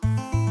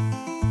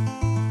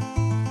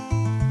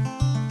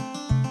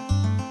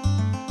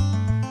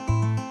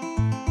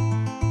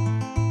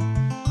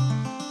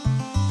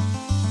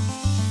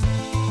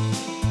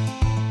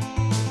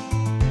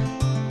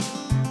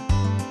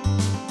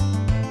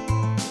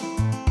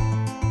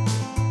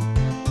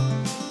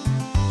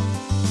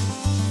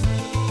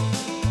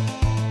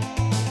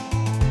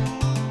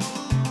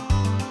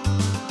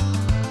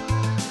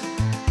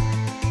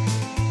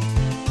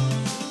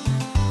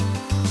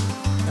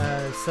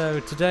So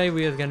today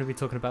we are going to be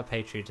talking about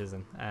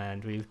patriotism,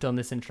 and we've done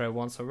this intro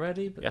once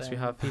already, but Yes, we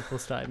have. people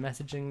started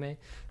messaging me.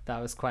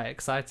 That was quite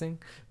exciting.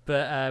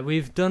 But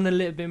we've done a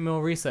little bit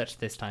more research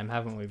this time,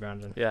 haven't we,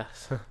 Brandon?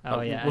 Yes.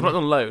 Oh, yeah. We've not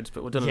done loads,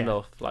 but we've done Yeah.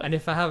 enough. And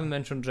if I haven't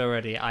mentioned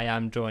already, I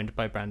am joined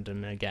by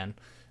Brandon again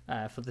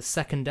for the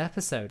second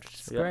episode, which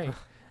is great.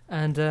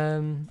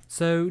 And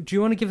so do you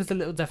want to give us a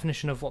little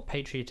definition of what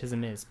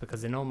patriotism is?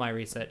 Because in all my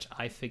research,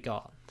 I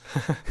forgot.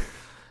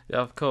 Yeah,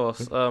 of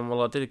course.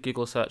 Well, I did a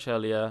Google search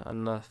earlier,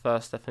 and the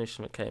first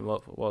definition that came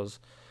up was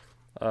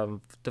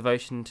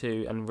devotion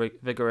to and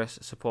vigorous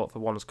support for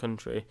one's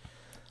country.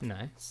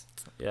 Nice.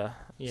 Yeah.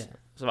 Yeah.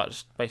 So that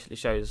just basically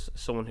shows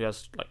someone who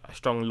has like a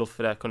strong love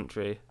for their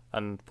country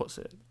and puts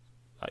it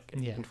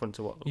in front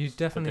of what You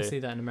definitely they do. see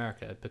that in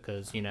America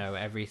because, you know,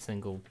 every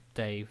single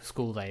day,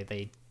 school day,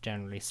 they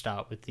generally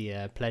start with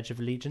the Pledge of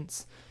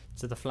Allegiance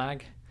to the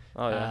flag.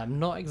 Oh yeah. I'm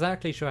not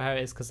exactly sure how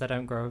it is because I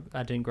didn't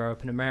grow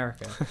up in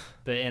America,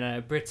 but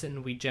in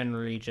Britain we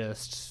generally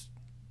just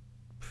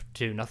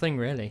do nothing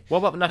really. What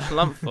about the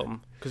national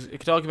anthem? Because you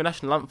could argue the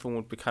national anthem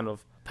would be kind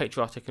of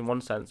patriotic in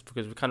one sense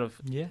because we kind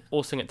of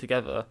all sing it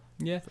together.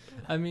 Yeah.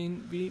 I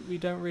mean, we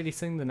don't really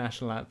sing the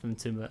national anthem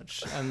too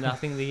much, and I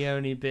think the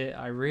only bit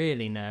I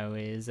really know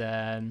is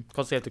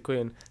God save the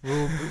Queen.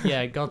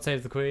 God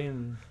save the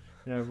Queen.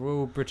 You know,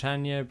 rule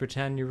Britannia,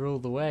 Britannia rule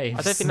the waves.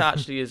 I don't think that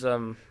actually is.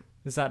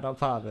 Is that not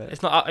part of it?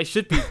 It's not. It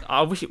should be.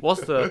 I wish it was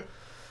the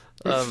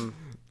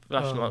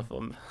national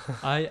anthem.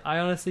 I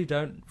honestly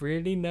don't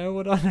really know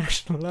what our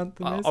national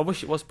anthem is. I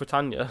wish it was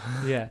Britannia.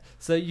 Yeah,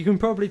 so you can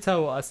probably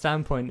tell what our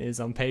standpoint is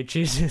on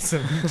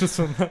patriotism just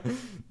from that.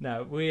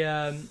 No,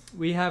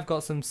 we have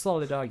got some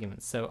solid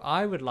arguments. So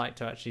I would like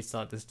to actually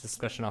start this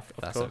discussion off, if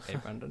that's course. okay,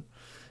 Brandon,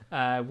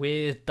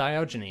 with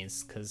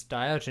Diogenes, because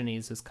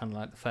Diogenes was kind of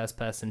like the first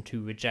person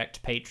to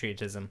reject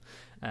patriotism,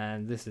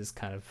 and this is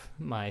kind of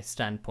my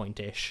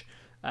standpoint-ish.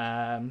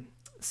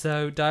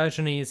 So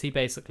Diogenes, he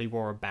basically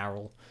wore a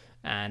barrel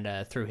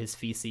and threw his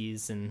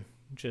feces and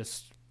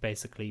just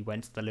basically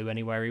went to the loo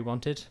anywhere he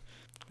wanted.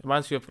 It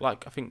reminds me of I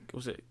think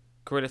was it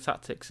guerrilla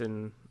tactics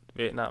in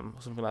Vietnam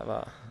or something like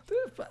that.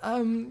 I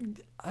don't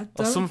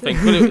Or something.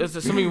 think- But it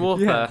was something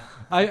warfare.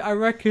 I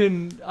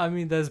reckon. I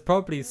mean, there's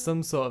probably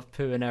some sort of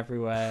pooing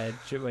everywhere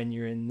when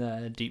you're in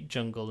the deep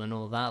jungle and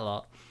all that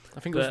lot. I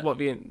think it was what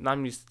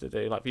Vietnam used to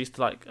do. Like they used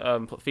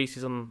to put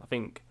feces on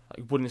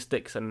wooden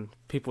sticks and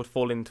people would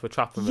fall into a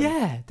trap. And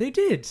Yeah, they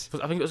did.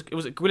 I think it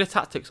was guerrilla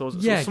tactics or was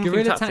it Yeah, something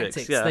guerrilla tactics.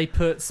 tactics. Yeah. They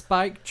put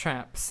spike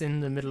traps in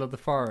the middle of the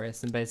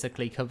forest and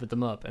basically covered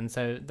them up. And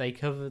so they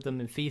covered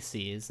them in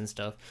feces and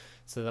stuff,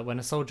 so that when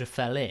a soldier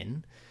fell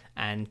in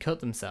and cut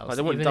themselves,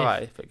 they wouldn't even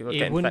die. if But they would it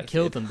get wouldn't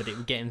kill infected. them, but it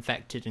would get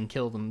infected and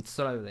kill them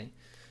slowly.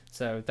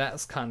 So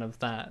that's kind of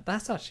that.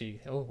 That's actually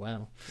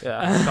wow.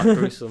 Yeah, it's quite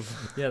gruesome.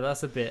 Yeah,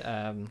 that's a bit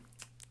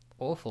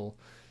awful.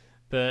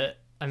 But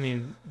I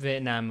mean,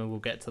 Vietnam, and we'll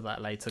get to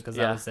that later because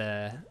that was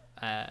a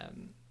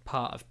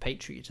part of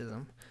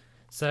patriotism.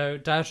 So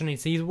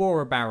Diogenes, he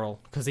wore a barrel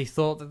because he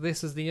thought that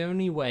this was the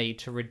only way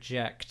to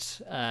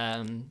reject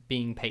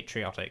being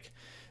patriotic.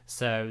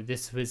 So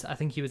this was, I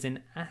think he was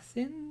in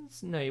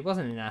Athens. No, he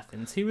wasn't in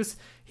Athens. He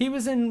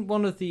was in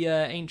one of the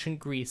ancient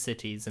Greece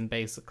cities, and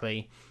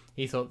basically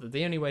he thought that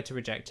the only way to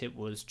reject it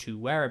was to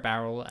wear a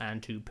barrel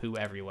and to poo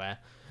everywhere.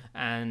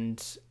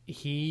 And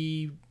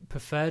he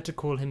preferred to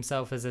call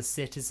himself as a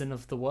citizen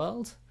of the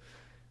world,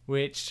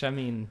 which, I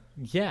mean,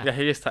 Yeah,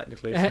 he is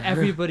technically.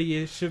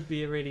 everybody should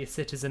be really a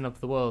citizen of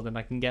the world, and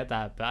I can get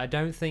that, but I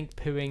don't think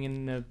pooing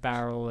in a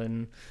barrel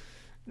and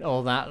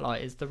all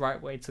that is the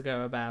right way to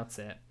go about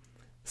it.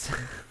 So,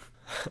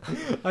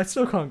 I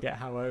still can't get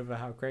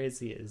how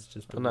crazy it is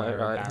just to wear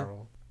a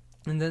barrel.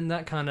 And then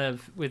that kind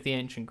of, with the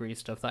ancient Greece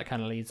stuff, that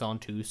kind of leads on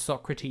to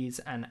Socrates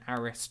and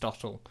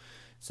Aristotle.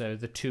 So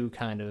the two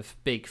kind of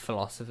big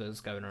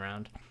philosophers going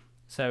around.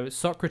 So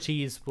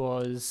Socrates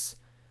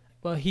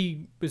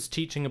he was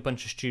teaching a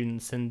bunch of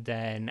students, and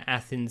then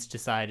Athens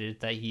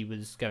decided that he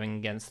was going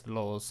against the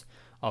laws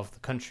of the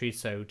country,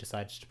 so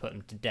decided to put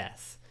him to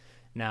death.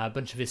 Now, a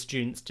bunch of his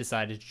students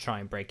decided to try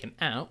and break him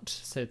out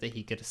so that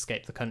he could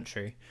escape the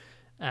country.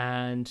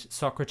 And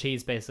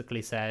Socrates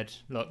basically said,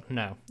 look,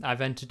 no, I've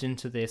entered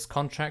into this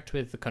contract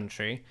with the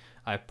country,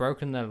 I've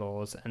broken their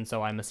laws, and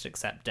so I must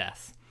accept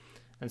death.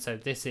 And so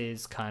this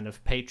is kind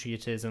of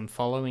patriotism,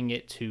 following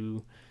it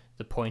to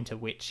the point at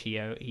which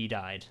he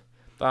died.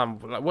 Damn,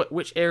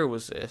 which era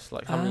was this?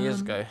 How many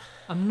years ago?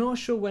 I'm not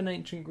sure when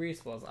ancient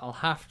Greece was. I'll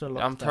have to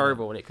look. I'm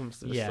terrible when it comes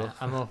to this stuff.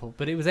 I'm awful.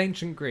 But it was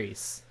ancient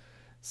Greece.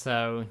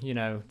 So,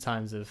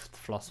 times of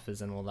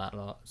philosophers and all that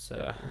lot.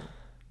 So,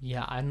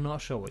 yeah, I'm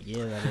not sure what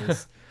year that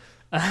is.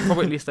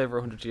 Probably at least over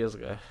 100 years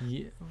ago.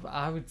 Yeah,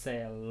 I would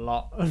say a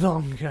lot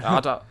longer.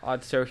 I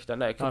seriously don't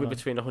know. It could be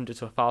between 100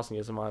 to 1,000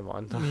 years in my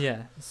mind.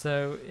 Yeah,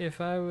 so if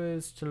I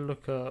was to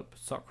look up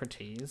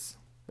Socrates...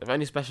 The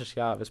only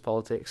specialty I have is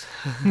politics.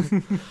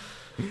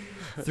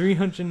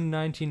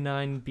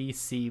 399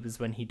 BC was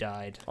when he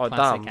died. Oh,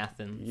 Classic damn.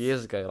 Athens.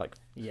 Years ago,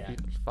 Yeah.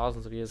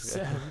 thousands of years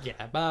ago. So,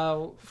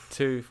 about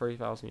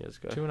 2,000-3,000 years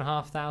ago.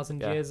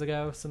 2,500 years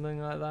ago, something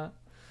like that.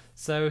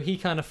 So he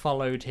kind of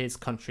followed his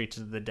country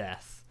to the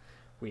death,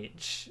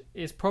 which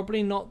is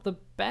probably not the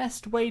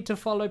best way to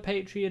follow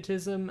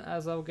patriotism,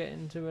 as I'll get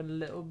into a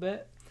little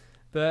bit.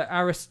 But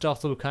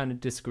Aristotle kind of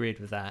disagreed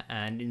with that,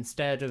 and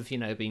instead of,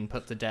 being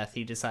put to death,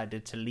 he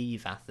decided to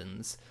leave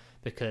Athens,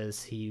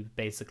 because he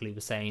basically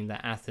was saying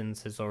that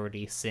Athens has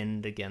already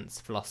sinned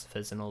against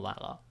philosophers and all that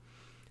lot.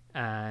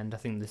 And I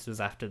think this was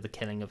after the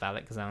killing of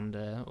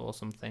Alexander or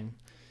something.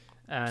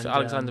 And, So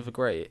Alexander the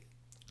Great.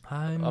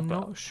 I'm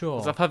not sure.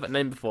 'Cause I've heard that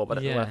name before, but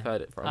I don't know where I've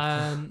heard it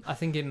from. I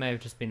think it may have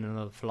just been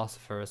another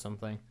philosopher or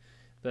something.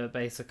 But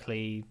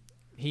basically,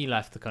 he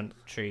left the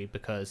country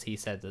because he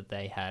said that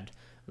they had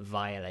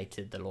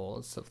violated the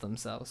laws of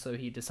themselves. So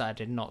he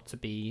decided not to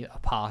be a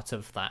part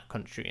of that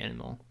country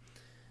anymore.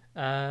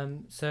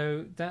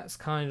 So that's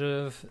kind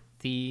of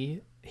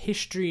the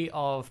history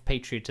of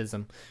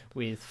patriotism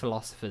with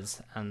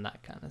philosophers and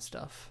that kind of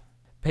stuff.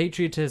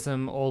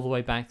 Patriotism all the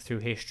way back through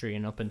history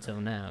and up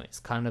until now, it's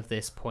kind of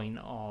this point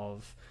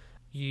of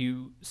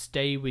you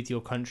stay with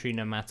your country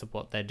no matter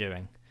what they're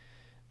doing,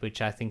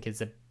 which I think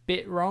is a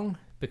bit wrong,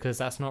 because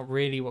that's not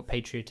really what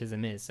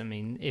patriotism is. I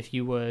mean, if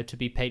you were to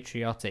be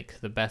patriotic,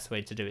 the best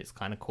way to do it is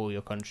kind of call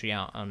your country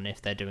out on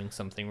if they're doing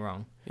something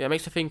wrong. Yeah, it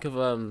makes me think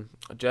of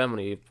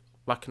Germany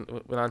back in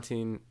the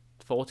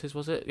 1940s,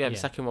 was it? Yeah, the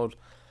Second World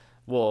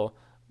War,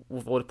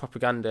 with all the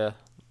propaganda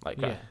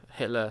that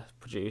Hitler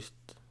produced,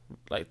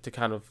 like to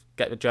kind of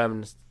get the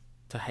Germans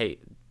to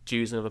hate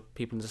Jews and other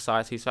people in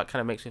society. So that kind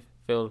of makes me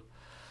feel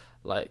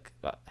like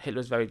that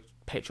Hitler's very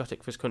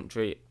patriotic for his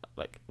country.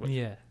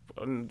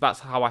 And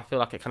that's how I feel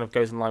like it kind of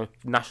goes in line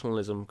with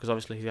nationalism, because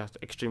obviously he has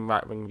extreme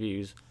right-wing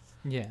views.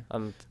 Yeah.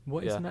 And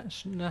what is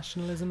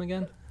nationalism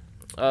again?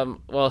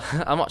 Well,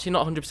 I'm actually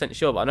not 100%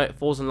 sure, but I know it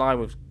falls in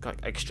line with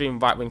like extreme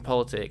right-wing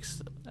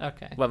politics.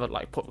 Okay. Whether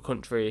like put the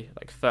country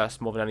like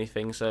first more than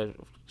anything. So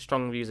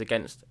strong views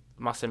against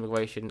mass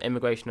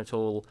immigration at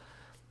all.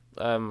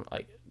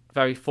 Like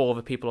very for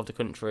the people of the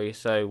country.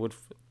 So would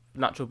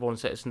natural born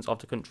citizens of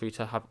the country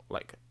to have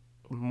like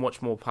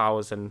much more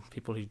powers than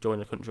people who join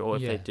the country, or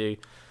if they do.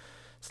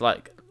 So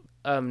like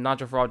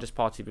Nigel Farage's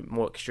party, but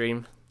more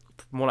extreme,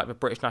 more like the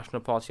British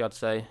National Party, I'd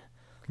say.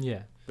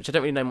 Yeah. Which I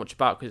don't really know much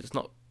about, because it's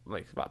not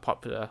like that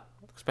popular,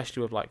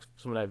 especially with like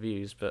some of their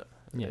views. But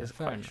it's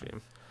quite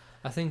extreme.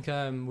 I think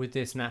with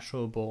this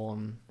natural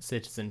born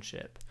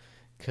citizenship,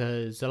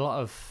 because a lot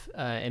of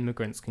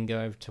immigrants can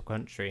go over to a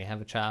country, have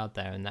a child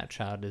there, and that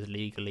child is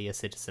legally a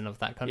citizen of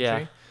that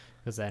country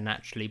because they're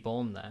naturally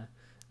born there.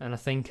 And I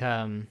think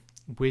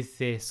with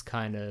this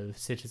kind of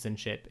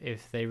citizenship,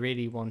 if they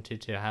really wanted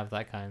to have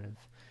that kind of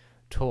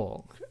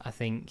talk, I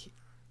think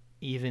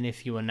even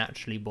if you were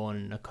naturally born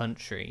in a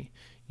country,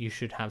 you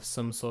should have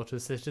some sort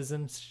of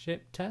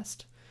citizenship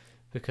test.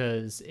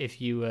 Because if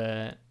you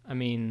were,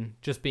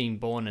 just being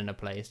born in a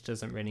place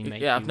doesn't really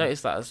make you I've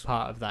noticed that as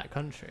part of that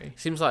country.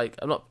 Seems like,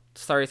 I'm not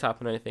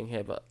stereotyping or anything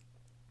here, but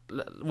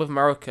with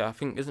America, I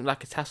think isn't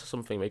like a test or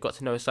something where you got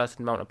to know a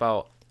certain amount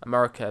about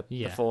America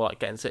before like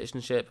getting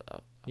citizenship.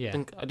 I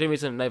think I didn't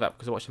really know that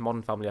because I watched a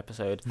Modern Family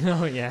episode.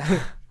 Oh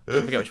yeah.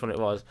 I forget which one it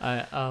was.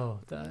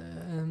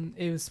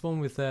 It was one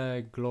with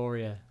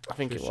Gloria. I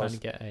think it was trying to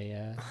get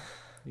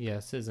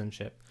a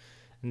citizenship.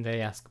 And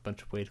they ask a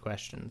bunch of weird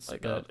questions.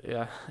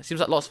 It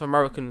seems like lots of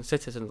American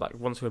citizens, like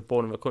ones who are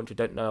born in the country,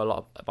 don't know a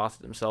lot about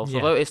it themselves.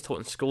 Although it is taught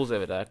in schools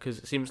over there, because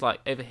it seems like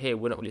over here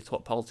we're not really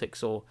taught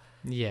politics or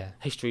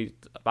history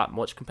that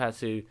much compared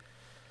to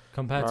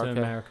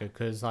America.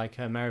 Because like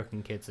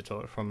American kids are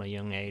taught from a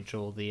young age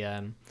all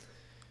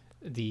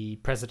the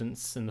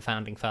presidents and the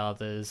founding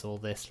fathers, all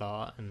this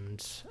lot,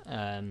 and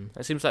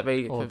it seems like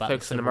they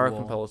focus on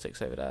American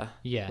politics over there.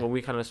 Yeah. Well,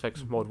 we kind of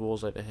focus on world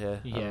wars over here.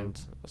 Yeah.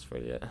 And that's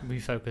really it. We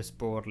focus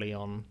broadly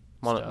on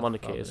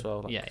monarchy as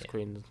well, like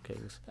queens and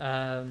kings.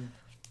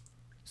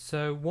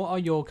 So what are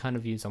your kind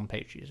of views on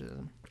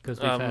patriotism? Because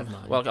we've heard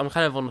mine. Well, I'm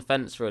kind of on the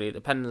fence really. It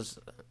depends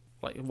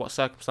like what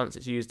circumstance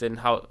it's used in,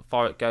 how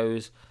far it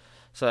goes.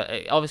 So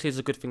it obviously is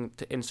a good thing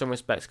in some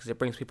respects, because it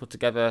brings people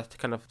together to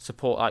kind of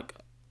support like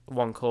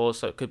one cause.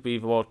 So it could be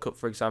the World Cup,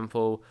 for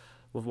example,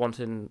 with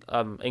wanting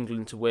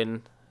England to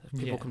win.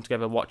 People come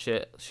together, watch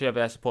it, show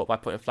their support by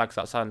putting flags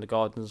outside in the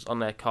gardens, on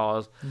their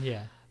cars.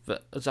 Yeah.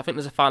 But I think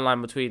there's a fine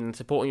line between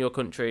supporting your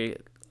country,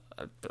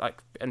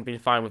 and being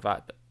fine with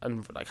that,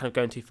 and like kind of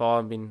going too far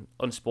and being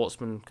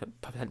unsportsman,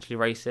 potentially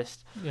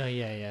racist.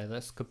 Yeah.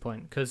 That's a good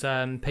point. Because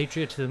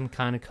patriotism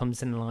kind of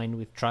comes in line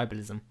with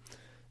tribalism.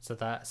 So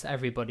that's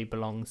everybody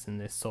belongs in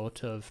this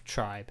sort of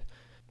tribe.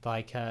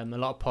 Like a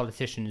lot of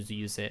politicians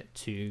use it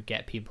to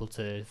get people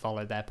to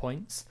follow their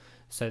points.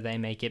 So they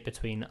make it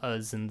between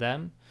us and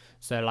them.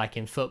 So like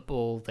in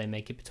football, they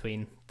make it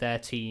between their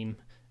team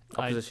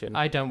opposition.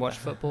 I don't watch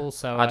football,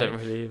 so I don't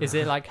really either. Is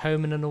it like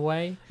home and an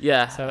away?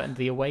 Yeah. So and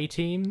the away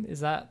team,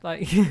 is that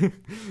like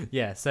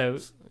yeah, so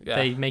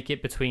they make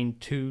it between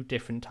two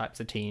different types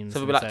of teams. So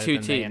there'll be like two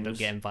teams. They end up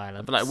getting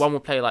violent. But like one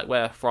will play like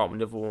where they're from, and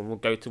the other one will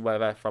go to where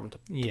they're from to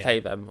play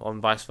them, or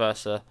vice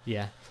versa.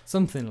 Yeah,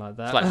 something like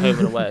that. It's like home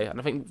and away, and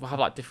I think we'll have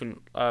like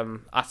different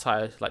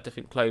attire, like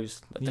different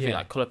clothes, different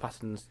like colour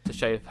patterns to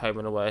show home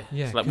and away.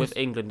 Yeah, so like with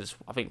England, it's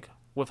I think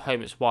with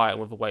home it's white and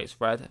with away it's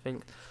red. I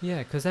think. Yeah,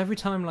 because every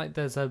time like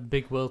there's a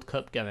big World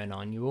Cup going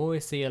on, you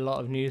always see a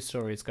lot of news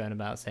stories going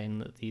about saying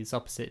that these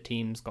opposite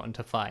teams got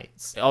into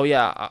fights. Oh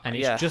yeah, and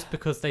it's just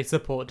because they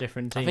support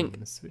different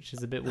teams, which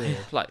is a bit weird.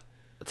 Like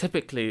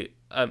typically,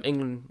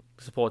 England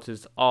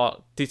supporters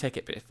do take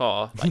it a bit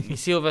far. Like you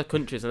see other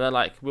countries and they're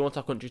like, we want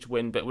our country to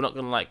win, but we're not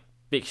gonna like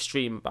be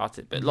extreme about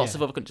it. But lots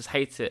of other countries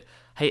hate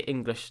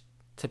English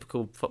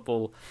typical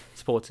football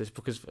supporters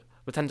because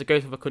we tend to go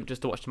to other countries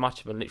to watch the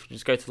match and literally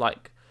just go to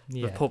like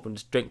the pub and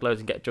just drink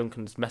loads and get drunk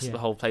and just mess the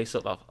whole place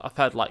up. I've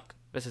heard like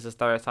this is a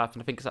stereotype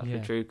and I think it's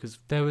actually true because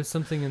there was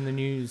something in the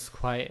news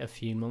quite a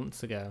few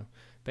months ago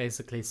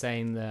basically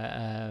saying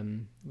that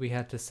we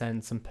had to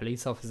send some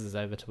police officers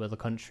over to other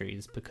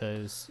countries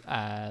because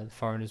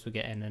foreigners were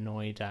getting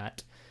annoyed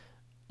at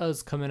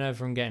us coming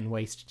over and getting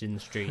wasted in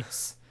the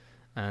streets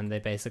and they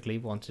basically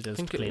wanted us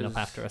to clean up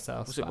after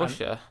ourselves. Was it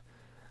Russia?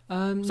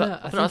 No,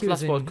 I think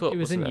it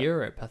was in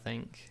Europe, I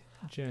think,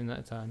 during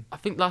that time. I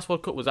think last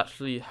World Cup was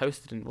actually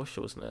hosted in Russia,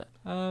 wasn't it?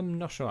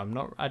 Not sure.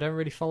 I don't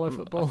really follow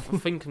football. I'm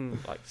thinking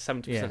like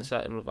 70%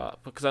 certain of that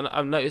because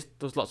I've noticed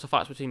there's lots of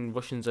fights between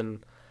Russians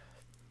and.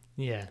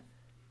 Yeah.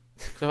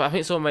 So I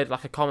think someone made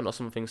like a comment or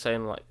something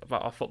saying like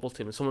about our football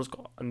team, and someone's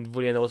got and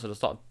really also to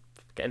start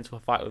getting into a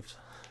fight with.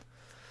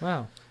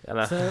 Wow.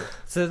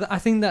 So I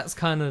think that's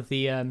kind of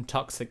the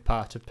toxic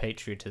part of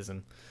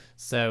patriotism.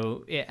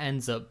 So it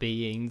ends up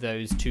being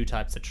those two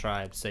types of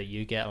tribes. So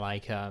you get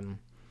like,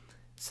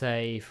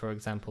 say, for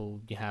example,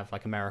 you have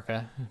like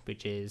America,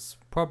 which is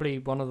probably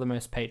one of the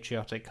most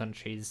patriotic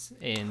countries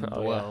in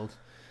the world,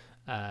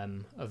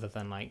 other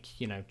than like,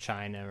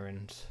 China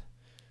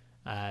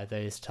and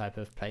those type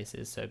of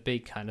places. So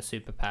big kind of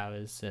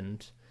superpowers.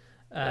 And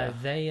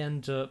they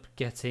end up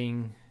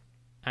getting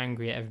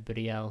angry at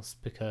everybody else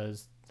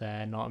because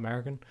they're not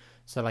American.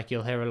 So like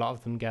you'll hear a lot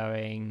of them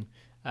going...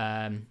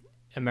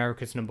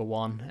 America's number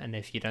one, and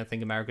if you don't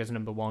think America's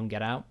number one,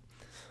 get out.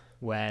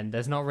 When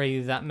there's not really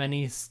that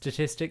many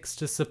statistics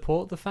to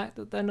support the fact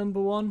that they're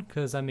number one,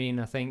 because I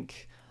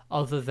think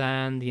other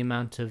than the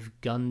amount of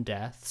gun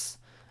deaths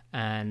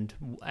and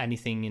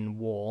anything in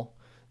war,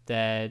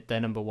 they're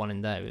number one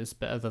in those.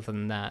 But other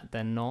than that,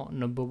 they're not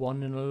number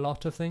one in a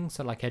lot of things.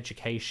 So like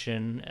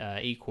education,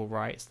 equal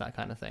rights, that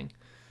kind of thing.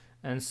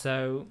 And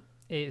so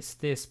it's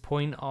this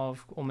point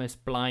of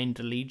almost blind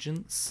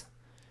allegiance.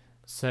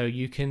 So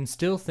you can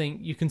still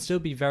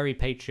be very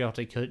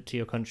patriotic to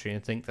your country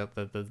and think that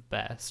they're the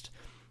best,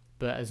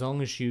 but as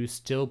long as you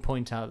still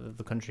point out that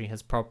the country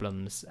has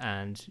problems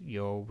and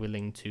you're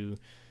willing to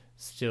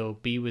still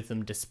be with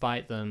them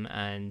despite them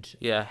and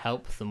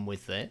help them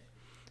with it,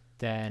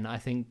 then I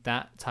think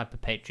that type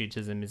of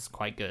patriotism is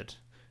quite good,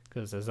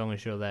 because as long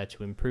as you're there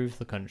to improve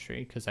the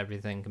country, because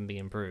everything can be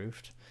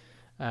improved,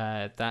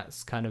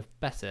 that's kind of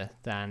better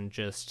than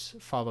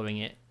just following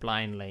it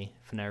blindly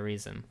for no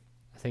reason.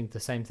 I think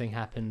the same thing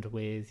happened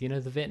with, the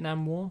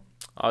Vietnam War.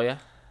 Oh, yeah?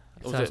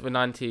 Was it the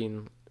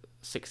 1960s,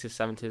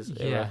 70s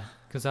era? Yeah,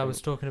 because I was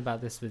talking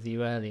about this with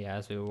you earlier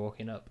as we were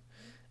walking up.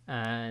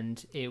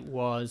 And it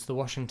was the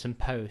Washington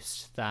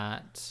Post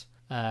that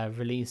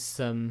released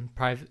some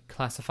private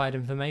classified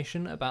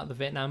information about the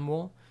Vietnam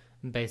War.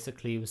 And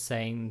basically was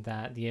saying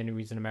that the only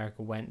reason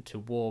America went to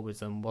war with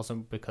them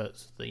wasn't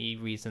because of the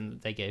reason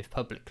that they gave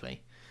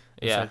publicly.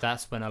 So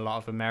that's when a lot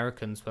of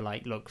Americans were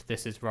like, look,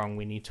 this is wrong,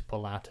 we need to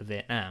pull out of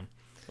Vietnam.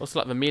 Also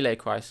like the My Lai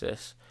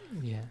crisis.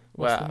 Yeah.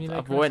 Where I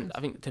went,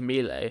 I think, to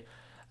My Lai,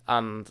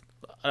 and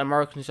an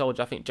American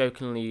soldier, I think,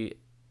 jokingly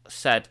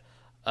said,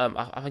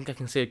 I think I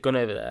can see a gun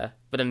over there.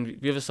 But then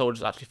the other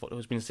soldiers actually thought it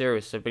was being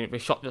serious. So they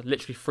shot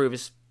literally through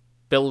this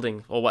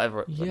building or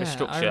whatever, this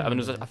structure. I mean,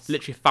 there was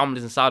literally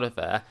families inside of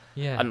there.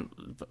 Yeah.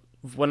 And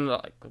when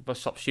they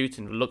stopped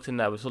shooting, we looked in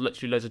there, we saw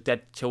literally loads of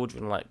dead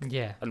children,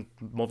 and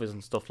mothers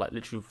and stuff, like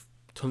literally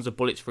tons of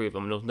bullets through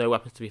them, and there was no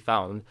weapons to be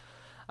found.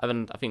 And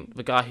then I think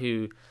the guy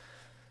who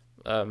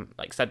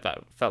said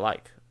that felt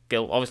like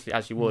guilt, obviously,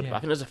 as you would. But I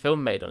think there's a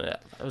film made on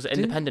it. It was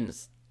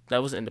Independence.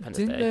 There wasn't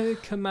Independence Day. Didn't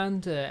the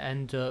commander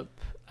end up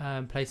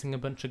placing a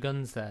bunch of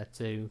guns there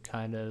to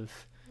kind of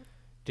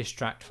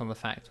distract from the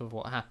fact of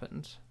what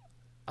happened?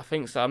 I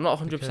think so. I'm not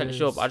 100%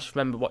 sure, but I just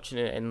remember watching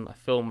it in a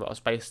film that was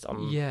based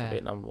on the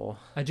Vietnam War.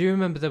 I do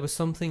remember there was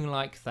something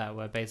like that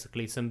where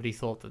basically somebody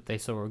thought that they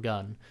saw a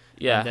gun.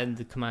 Yeah. And then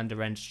the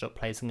commander ended up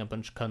placing a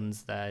bunch of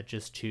guns there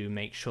just to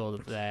make sure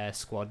that their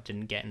squad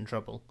didn't get in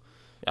trouble.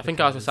 I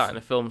think I was sat in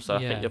the film, so I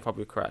think you're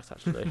probably correct,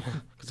 actually.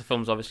 Because the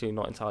film's obviously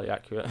not entirely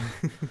accurate.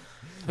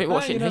 I think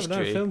watching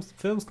history...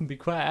 Films can be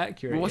quite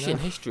accurate. We're watching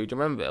history, do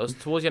you remember? It was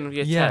towards the end of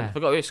year 10. I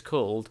forgot what it's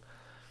called.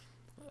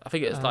 I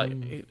think it was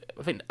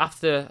I think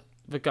after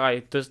the guy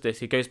does this,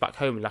 he goes back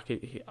home and like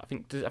I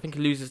think he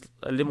loses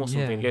a limb or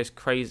something. Yeah. He goes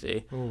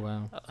crazy. Oh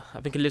wow.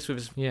 I think he lives with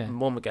his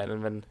mum again,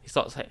 and then he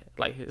starts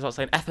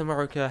saying "F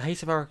America,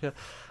 hate America."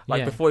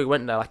 Like before he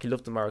went there, like he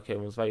loved America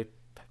and was very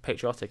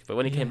patriotic. But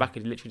when he came back, he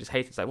literally just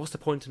hated it. It's like, what's the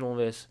point in all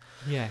this?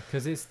 Yeah,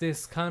 because it's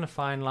this kind of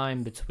fine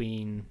line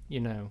between, you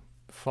know,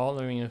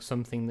 following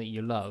something that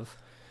you love,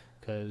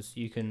 because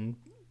you can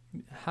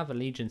have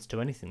allegiance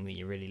to anything that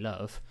you really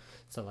love,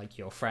 so like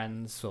your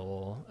friends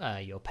or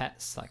your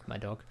pets, like my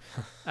dog.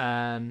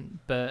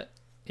 But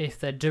if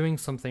they're doing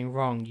something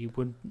wrong, you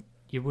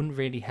wouldn't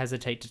really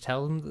hesitate to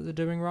tell them that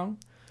they're doing wrong.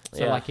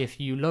 So like if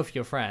you love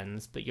your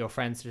friends, but your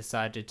friends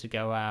decided to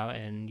go out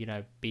and, you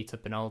know, beat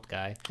up an old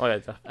guy. Oh yeah,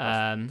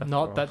 definitely.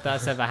 Not that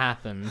that's ever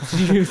happened.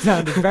 You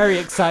sounded very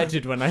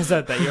excited when I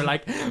said that. You're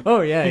like,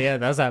 oh yeah,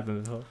 that's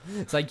happened before.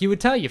 It's like you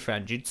would tell your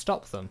friend, you'd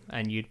stop them,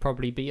 and you'd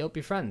probably beat up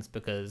your friends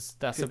because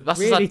that's really the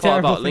sad part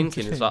about thing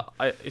Lincoln. Is like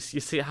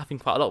you see it happening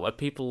quite a lot where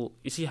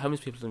you see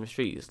homeless people in the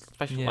streets,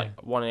 especially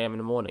like 1 a.m. in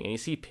the morning, and you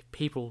see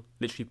people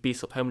literally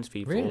beat up homeless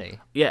people. Really?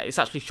 Yeah, it's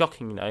actually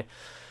shocking, you know.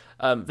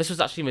 This was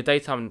actually in the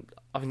daytime.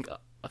 I think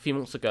a few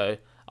months ago,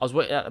 I was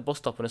waiting at a bus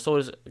stop and I saw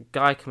this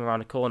guy come around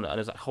the corner and he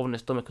was like holding his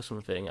stomach or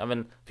something. And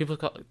then people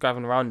got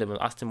gathering around him and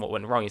asked him what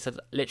went wrong. He said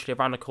literally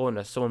around the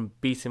corner, someone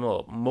beat him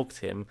up, mugged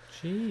him.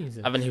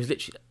 Jesus. And then he was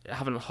literally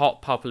having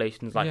heart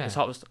palpitations. Like his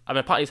heart was. I mean,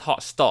 apparently his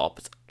heart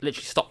stopped.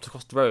 Literally stopped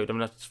across the road. I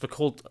mean, they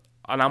called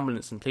an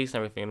ambulance and police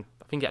and everything. And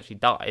I think he actually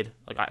died.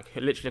 Like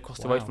literally across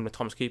the road from the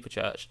Thomas Cooper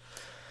Church.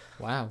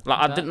 Wow. Like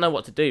I didn't know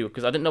what to do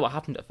because I didn't know what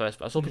happened at first,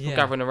 but I saw people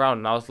gathering around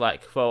and I was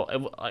like, well,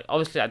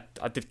 obviously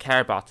I did care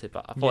about it,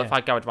 but I thought if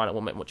I gathered around it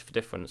wouldn't make much of a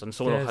difference, and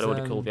someone had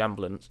already called the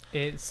ambulance.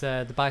 It's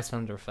the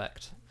bystander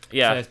effect.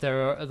 Yeah. So if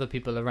there are other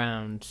people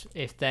around,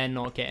 if they're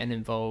not getting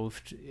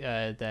involved,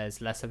 there's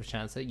less of a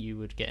chance that you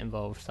would get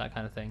involved, that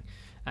kind of thing.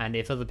 And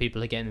if other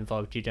people are getting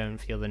involved, you don't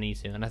feel the need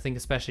to. And I think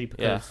especially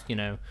because, you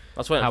know,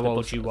 how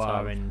old you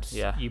are and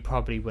you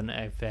probably wouldn't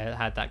have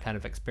had that kind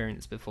of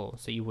experience before,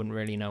 so you wouldn't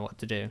really know what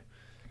to do.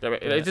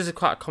 It is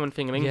quite a common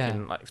thing in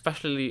England, like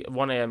especially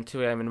 1 a.m,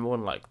 2 a.m in the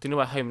morning. Like, do you know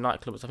where home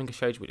nightclubs? I think I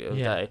showed you the other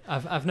day.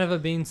 I've never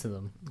been to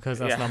them because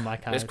that's not my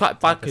kind. It's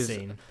quite bad because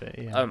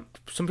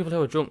some people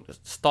who are drunk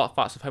start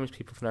fights with homeless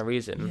people for no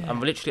reason,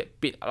 and literally,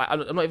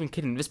 I'm not even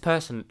kidding. This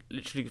person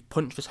literally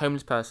punched this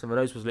homeless person. My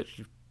nose was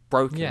literally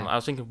broken. Yeah. I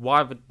was thinking,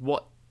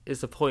 what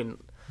is the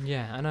point?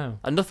 Yeah, I know.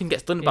 And nothing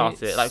gets done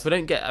about it. Like, we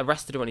don't get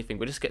arrested or anything.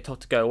 We just get told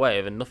to go away,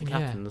 and nothing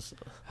happens.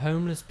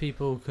 Homeless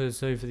people,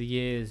 because over the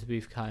years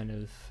we've kind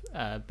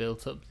of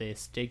built up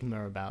this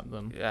stigma about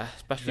them. Yeah,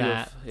 especially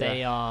that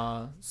they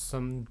are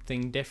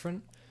something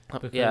different.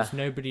 Because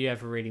nobody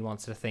ever really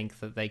wants to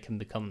think that they can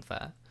become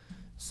that.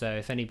 So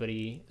if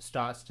anybody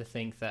starts to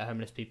think that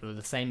homeless people are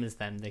the same as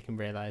them, they can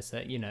realise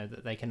that, you know,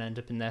 that they can end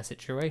up in their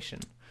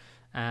situation.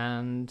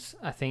 And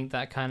I think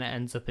that kind of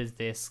ends up as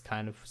this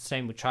kind of,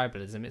 same with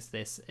tribalism, it's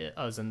this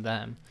us and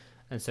them.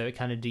 And so it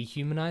kind of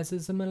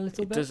dehumanizes them a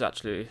little bit. It does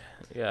actually,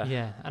 yeah.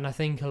 Yeah, and I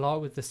think a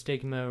lot with the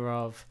stigma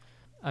of,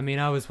 I mean,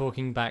 I was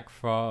walking back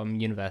from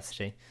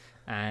university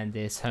and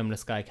this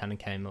homeless guy kind of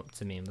came up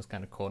to me and was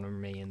kind of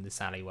cornering me in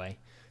this alleyway,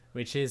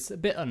 which is a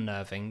bit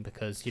unnerving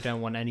because you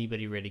don't want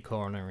anybody really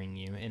cornering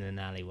you in an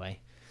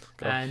alleyway.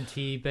 And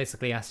he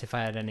basically asked if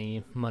I had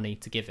any money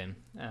to give him.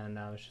 And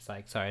I was just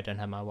like, sorry, I don't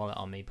have my wallet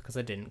on me, because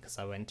I didn't, because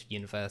I went to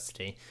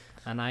university.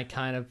 And I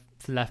kind of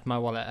left my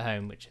wallet at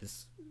home, which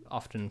is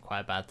often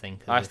quite a bad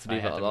thing. I used to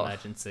do that a lot.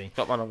 Emergency.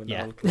 Got mine on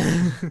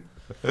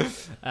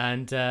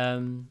And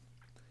and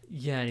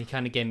he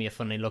kind of gave me a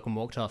funny look and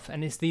walked off.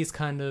 And it's these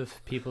kind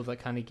of people that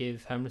kind of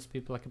give homeless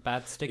people like a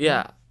bad stigma.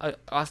 Yeah,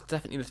 that's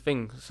definitely the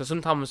thing. So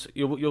sometimes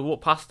you'll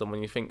walk past them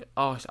and you think,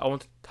 oh, I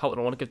want to help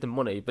them, I want to give them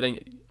money. But then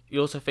you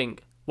also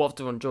think, what if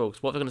they're on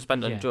drugs? What if they're going to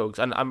spend it on drugs?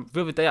 And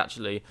the other day,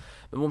 actually,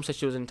 my mum said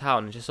she was in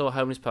town and she saw a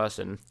homeless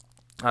person,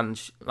 and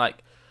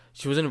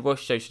she was in a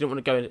rush, so she didn't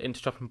want to go into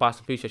the shop and buy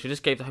some food. So she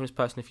just gave the homeless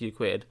person a few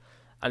quid,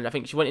 and I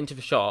think she went into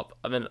the shop,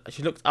 and then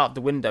she looked out the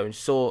window and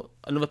saw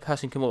another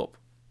person come up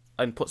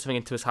and put something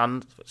into his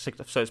hand.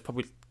 So it's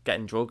probably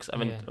getting drugs. I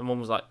mean, my mum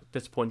was like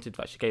disappointed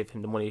that she gave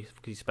him the money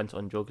because he spent it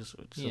on drugs.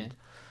 So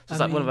it's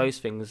like one of those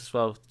things as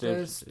well.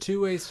 There's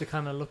two ways to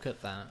kind of look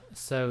at that.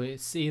 So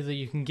it's either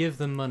you can give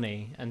them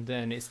money and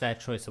then it's their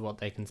choice of what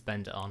they can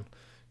spend it on.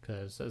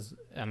 Because,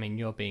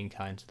 you're being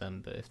kind to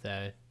them, but if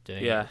they're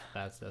doing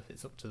bad stuff,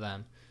 it's up to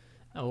them.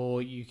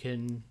 Or you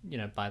can,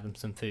 buy them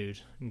some food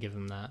and give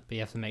them that. But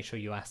you have to make sure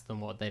you ask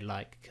them what they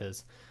like.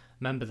 Because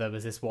remember, there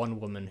was this one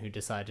woman who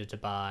decided to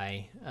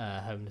buy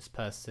a homeless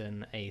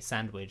person a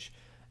sandwich.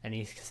 And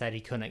he said he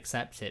couldn't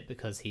accept it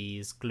because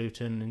he's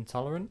gluten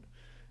intolerant.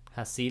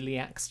 Has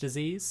celiac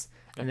disease,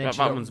 and then she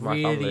got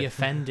really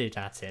offended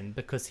at him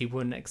because he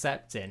wouldn't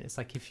accept it. And it's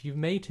like, if you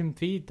made him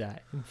feed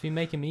that, if you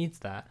make him eat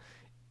that,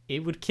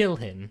 it would kill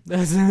him.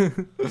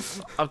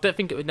 I don't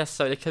think it would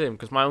necessarily kill him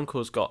because my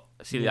uncle's got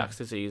celiac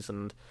disease,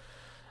 and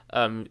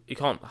you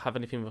can't have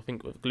anything, I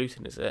think, with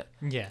gluten, is it?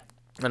 Yeah.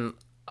 And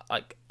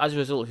like as a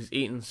result, he's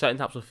eating certain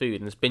types of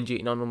food and is binge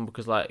eating on them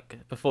because like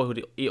before he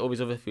would eat all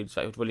these other foods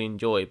that he would really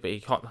enjoy, but he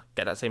can't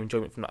get that same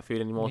enjoyment from that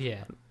food anymore.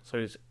 Yeah. So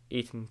he's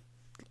eating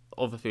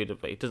other food,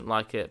 but he doesn't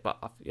like it. But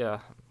yeah,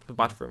 I feel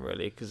bad for him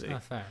really because fair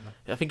enough.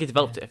 I think he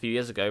developed it a few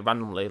years ago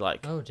randomly.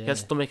 Like he had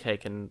stomach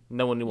ache and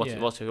no one knew what it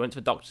was. So he went to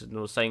the doctors and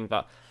was saying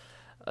that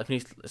I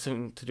think it's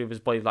something to do with his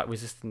body like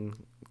resisting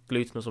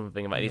gluten or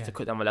something. But he needs to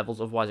cut down the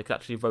levels, otherwise it could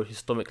actually erode his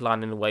stomach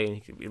lining in a way,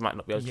 and he might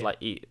not be able to like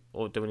eat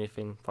or do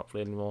anything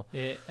properly anymore.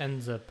 It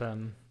ends up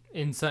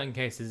in certain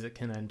cases it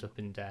can end up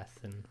in death,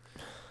 and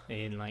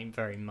in like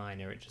very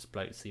minor it just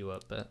bloats you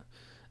up. But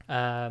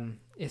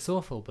it's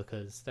awful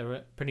because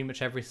pretty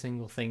much every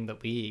single thing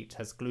that we eat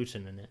has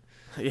gluten in it.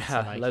 Yeah, so,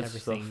 like loads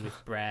everything of stuff.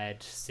 with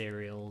bread,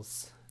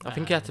 cereals. I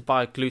think he had to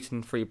buy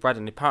gluten-free bread,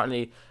 and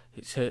apparently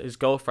his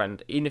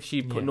girlfriend, even if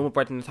she put normal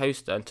bread in the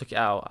toaster and took it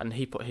out, and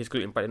he put his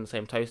gluten bread in the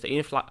same toaster, even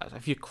if like a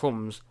few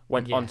crumbs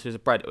went onto his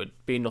bread, it would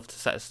be enough to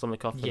set his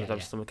stomach off and have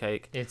a stomach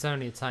ache. It's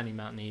only a tiny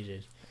amount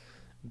needed,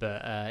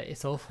 but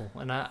it's awful,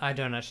 and I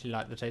don't actually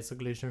like the taste of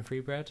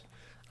gluten-free bread.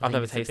 I've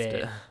never tasted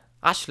it.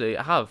 Actually,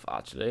 I have,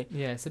 actually.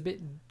 Yeah, it's a bit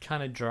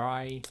kind of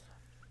dry,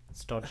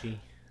 stodgy.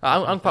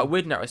 I'm quite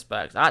weird in that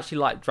respect. I actually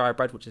like dry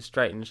bread, which is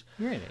strange.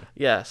 Really?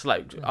 Yeah, so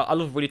like, I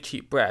love really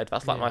cheap bread.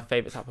 That's like my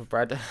favourite type of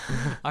bread.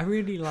 I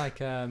really like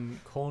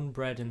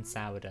cornbread and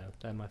sourdough.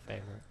 They're my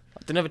favourite.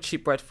 They have a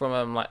cheap bread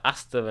from like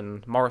Asda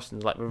and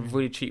Morrison's, like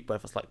really cheap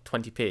bread that's like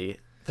 20p.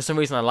 For some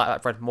reason, I like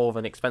that bread more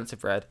than expensive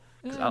bread.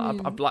 I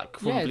like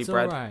crumbly bread. Yeah, it's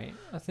alright.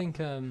 I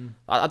think...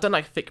 I don't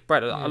like thick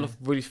bread. I love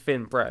really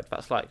thin bread.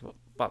 That's like...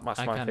 That's my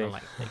thing. I kind of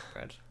like thick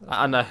bread.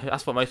 I know,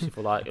 that's what most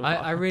people like.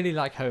 I really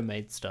like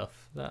homemade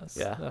stuff. That's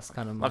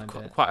kind of my bit.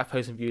 I've quite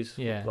opposing views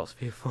with lots of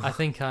people. I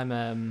think I'm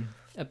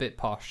a bit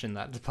posh in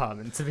that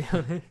department, to be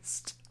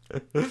honest.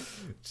 Which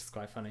is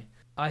quite funny.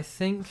 I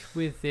think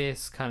with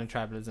this kind of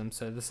tribalism,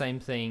 so the same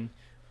thing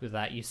with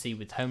that you see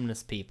with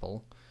homeless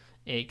people,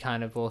 it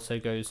kind of also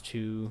goes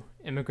to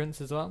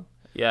immigrants as well.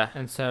 Yeah.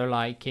 And so,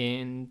 like,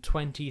 in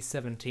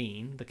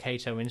 2017, the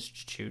Cato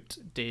Institute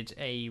did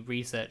a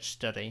research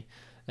study.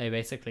 They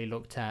basically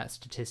looked at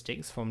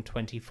statistics from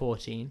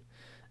 2014.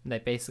 And they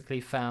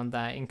basically found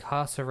that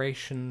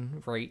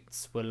incarceration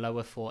rates were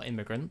lower for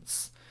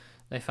immigrants.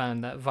 They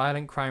found that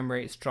violent crime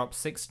rates dropped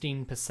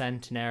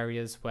 16% in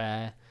areas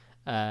where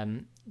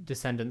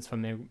descendants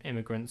from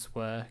immigrants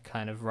were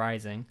kind of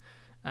rising.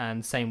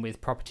 And same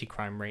with property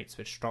crime rates,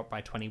 which dropped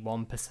by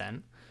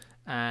 21%.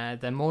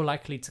 They're more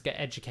likely to get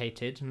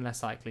educated and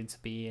less likely to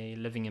be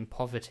living in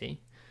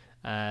poverty.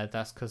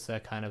 That's because they're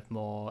kind of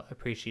more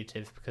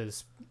appreciative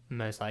because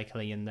most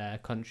likely in their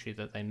country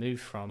that they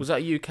moved from. Was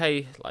that a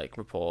UK like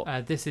report?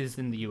 This is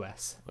in the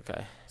US.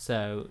 Okay.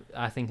 So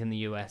I think in the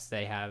US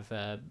they have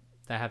they're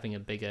having a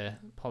bigger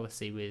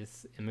policy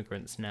with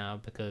immigrants now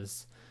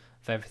because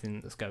of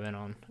everything that's going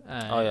on.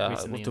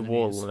 With the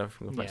wall and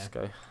everything with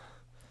Mexico.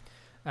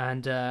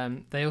 And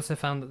they also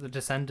found that the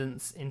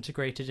descendants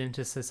integrated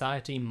into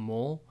society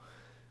more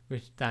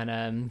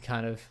than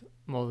kind of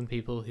more than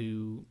people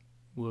who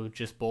were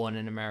just born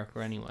in America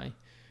anyway,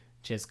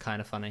 which is kind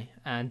of funny.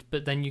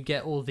 But then you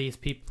get all these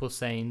people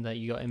saying that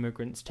you got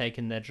immigrants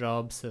taking their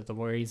jobs, so the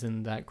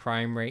reason that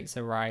crime rates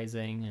are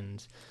rising,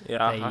 and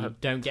they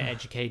don't get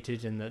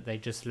educated, and that they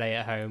just lay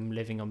at home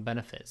living on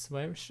benefits.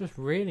 Where it's just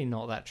really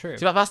not that true.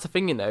 See, that's the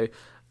thing, you know.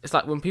 It's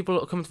like when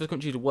people come to the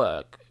country to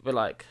work, we're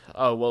like,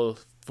 oh well,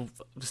 they're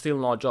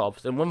stealing our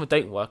jobs. And when they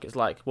don't work, it's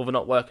like, well, they're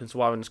not working, so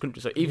why are we in this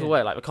country? So either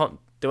way, like we can't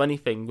do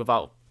anything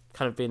without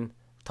kind of being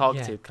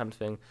targeted, kind of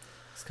thing.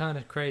 It's kind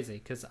of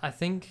crazy because I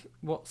think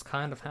what's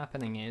kind of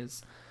happening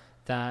is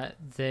that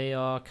they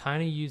are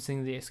kind of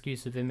using the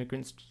excuse of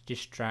immigrants to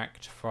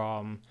distract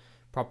from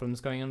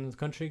problems going on in the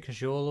country,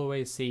 because you'll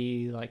always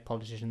see like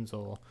politicians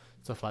or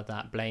stuff like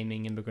that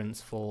blaming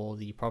immigrants for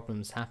the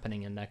problems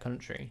happening in their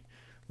country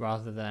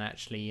rather than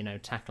actually, you know,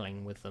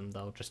 tackling with them.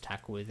 They'll just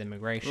tackle with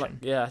immigration. Like,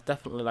 yeah,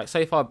 definitely. Like,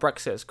 so far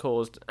Brexit has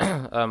caused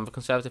the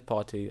Conservative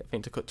Party, I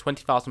think, to cut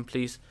 20,000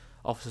 police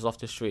officers off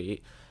the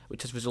street,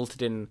 which has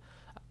resulted in,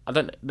 I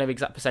don't know the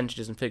exact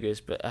percentages and figures,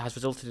 but it has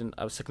resulted in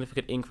a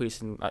significant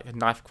increase in like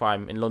knife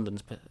crime in London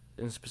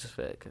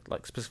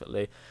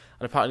specifically.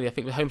 And apparently, I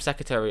think the Home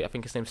Secretary, I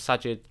think his name's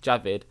Sajid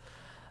Javid,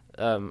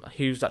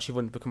 who's actually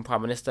won to become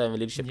Prime Minister in the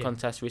leadership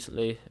contest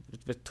recently,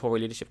 the Tory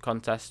leadership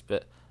contest,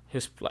 but he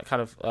was like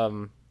kind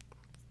of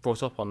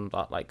brought up on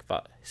that, like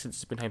that since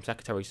he's been Home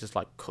Secretary, he's just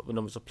like cut the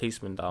numbers of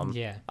policemen down,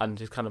 and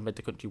he's kind of made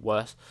the country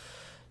worse.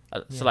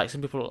 So like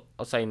some people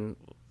are saying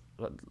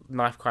that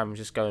knife crime is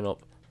just going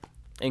up,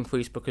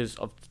 increased because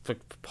of the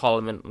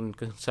Parliament and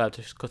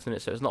Conservatives cutting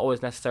it. So it's not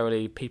always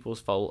necessarily people's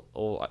fault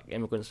or like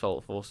immigrants'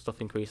 fault for stuff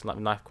increasing like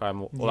knife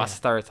crime, or that's a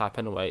stereotype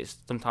anyway. It's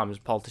sometimes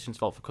politicians'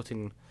 fault for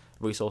cutting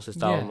resources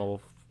down or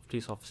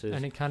police officers.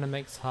 And it kind of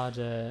makes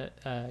harder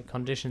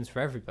conditions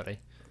for everybody.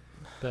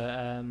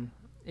 But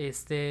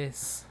is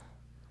this,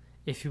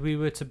 if we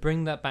were to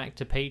bring that back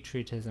to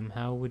patriotism,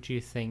 how would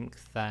you think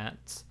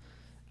that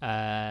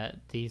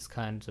these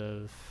kinds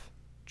of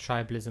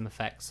tribalism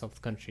effects of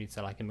the country,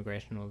 so like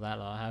immigration and all that,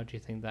 how do you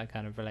think that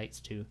kind of relates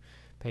to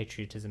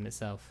patriotism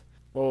itself?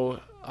 Well,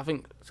 I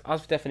think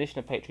as the definition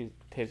of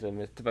patriotism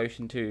is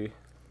devotion to,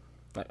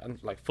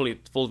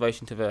 full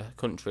devotion to the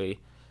country.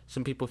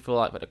 Some people feel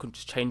like the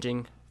country's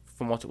changing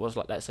from what it was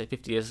like, let's say,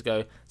 50 years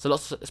ago. So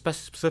especially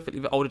specifically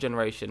the older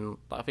generation,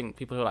 I think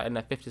people who are like in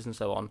their 50s and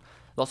so on,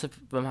 lots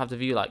of them have the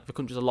view like the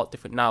country's a lot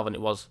different now than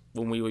it was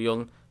when we were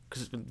young,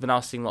 because we're now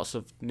seeing lots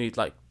of new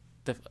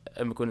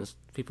immigrants,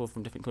 people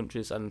from different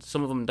countries, and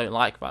some of them don't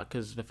like that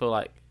because they feel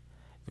like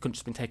the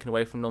country's been taken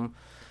away from them.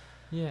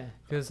 Yeah,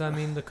 because I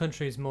mean the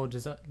country is more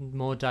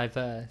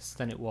diverse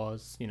than it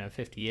was,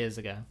 50 years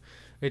ago,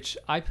 which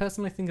I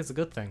personally think is a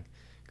good thing,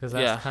 because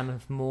that's kind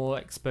of more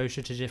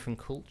exposure to different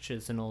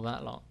cultures and all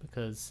that lot,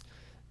 because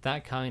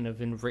that kind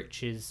of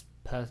enriches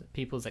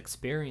people's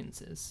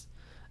experiences.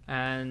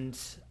 And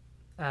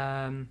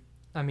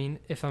I mean,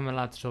 if I'm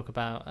allowed to talk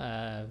about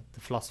the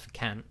philosopher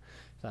Kant,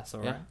 if that's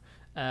all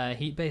right.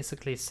 He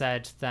basically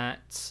said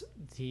that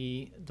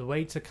the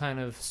way to kind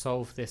of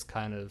solve this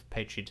kind of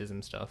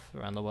patriotism stuff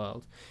around the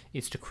world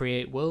is to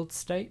create world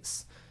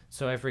states.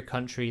 So every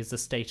country is a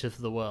state of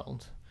the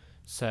world.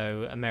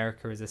 So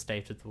America is a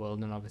state of the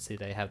world, and obviously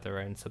they have their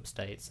own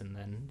sub-states, and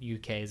then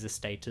UK is a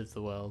state of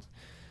the world.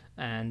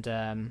 And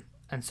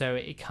so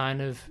it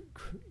kind of,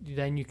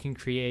 then you can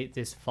create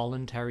this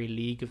voluntary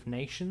League of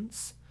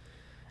Nations.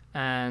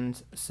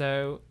 And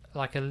so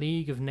like a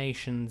League of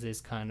Nations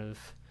is kind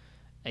of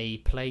a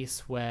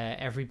place where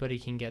everybody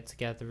can get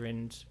together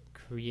and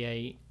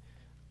create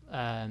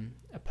a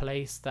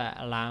place that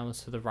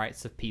allows for the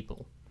rights of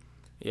people.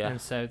 Yeah.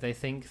 And so they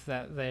think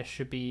that there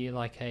should be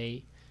like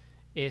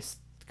it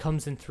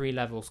comes in 3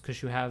 levels,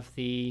 because you have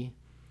the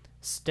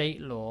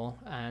state law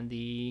and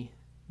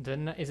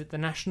is it the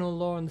national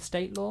law and the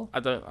state law?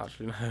 I don't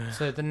actually know.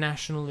 So the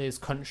national is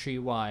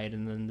countrywide,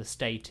 and then the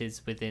state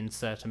is within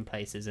certain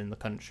places in the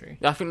country.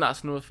 Yeah, I think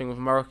that's another thing with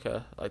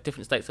America. Like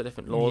different states have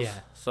different laws. Yeah.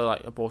 So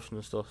like abortion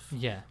and stuff.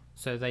 Yeah.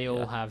 So they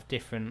all have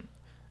different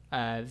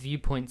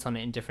viewpoints on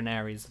it in different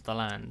areas of the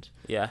land.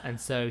 Yeah. And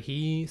so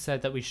he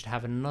said that we should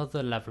have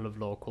another level of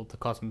law called the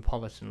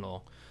cosmopolitan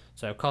law.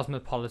 So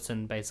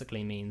cosmopolitan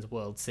basically means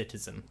world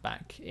citizen,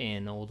 back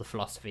in all the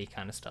philosophy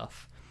kind of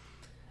stuff.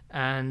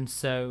 And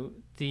so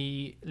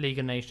the League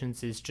of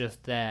Nations is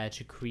just there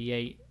to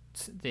create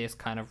this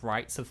kind of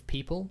rights of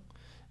people,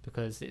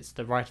 because it's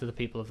the right of the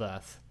people of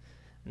Earth.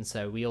 And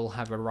so we all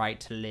have a right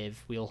to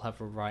live. We all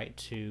have a right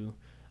to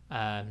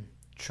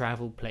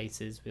travel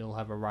places. We all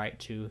have a right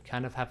to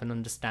kind of have an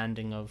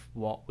understanding of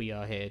what we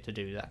are here to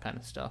do, that kind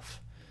of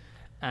stuff.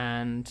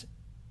 And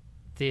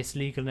this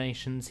League of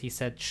Nations, he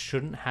said,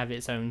 shouldn't have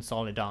its own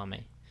solid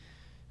army.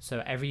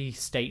 So every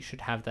state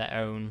should have their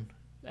own,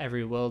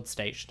 every world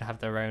state should have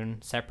their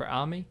own separate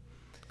army,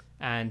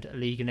 and a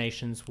League of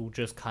Nations will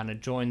just kind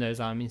of join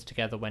those armies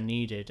together when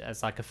needed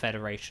as like a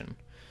federation.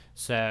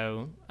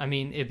 So, I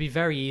mean, it'd be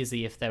very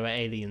easy if there were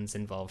aliens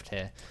involved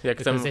here. Yeah,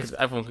 because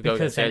everyone could go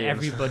against aliens.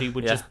 Because then everybody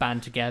would just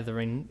band together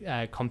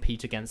and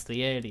compete against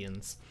the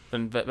aliens.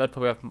 And they'd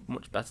probably have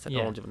much better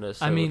technology than us,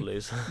 so we would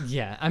lose.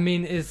 Yeah, I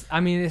mean,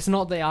 it's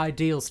not the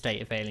ideal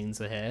state if aliens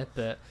were here,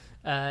 but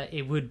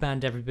it would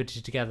band everybody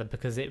together,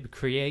 because it would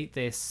create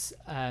this...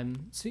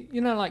 so,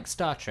 like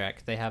Star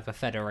Trek, they have a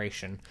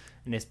federation,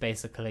 and it's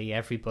basically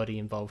everybody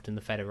involved in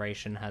the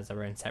federation has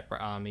their own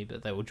separate army,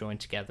 but they will join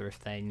together if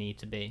they need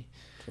to be.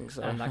 I think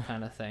so. And that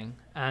kind of thing.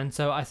 And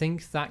so I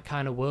think that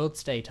kind of world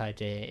state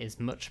idea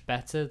is much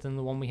better than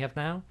the one we have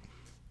now,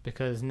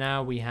 because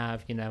now we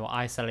have,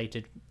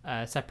 isolated,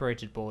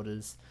 separated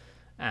borders,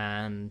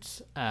 and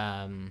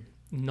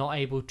not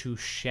able to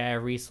share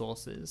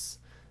resources,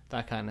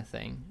 that kind of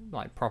thing,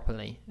 like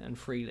properly and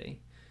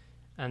freely.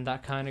 And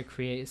that kind of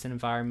creates an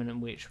environment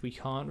in which we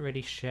can't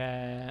really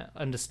share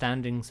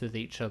understandings with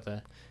each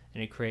other,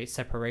 and it creates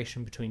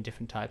separation between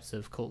different types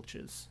of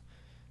cultures.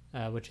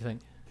 What do you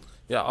think?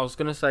 Yeah, I was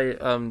going to say,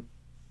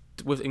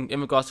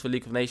 in regards to the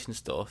League of Nations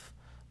stuff,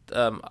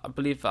 I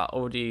believe that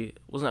already,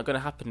 wasn't that going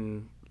to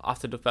happen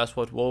after the First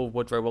World War,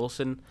 Woodrow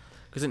Wilson?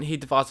 Because he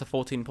devised the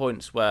 14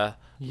 points where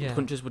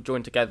countries would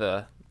join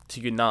together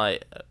to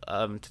unite,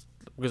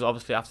 because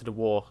obviously after the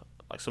war,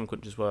 like some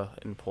countries were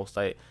in poor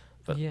state,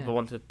 but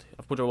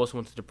Woodrow Wilson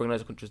wanted to bring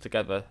those countries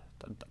together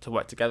to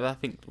work together. I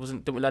think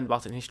didn't we learn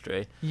about it in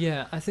history?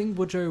 Yeah, I think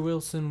Woodrow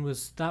Wilson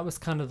was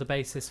kind of the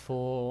basis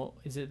for,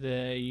 is it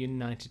the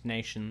United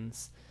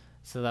Nations?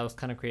 So that was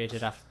kind of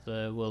created after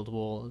the World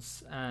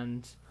Wars,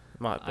 and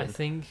I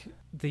think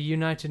the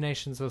United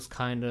Nations was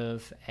kind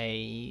of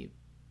a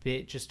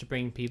bit just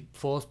to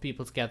force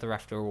people together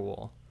after a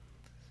war.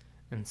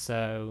 And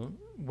so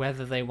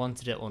whether they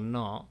wanted it or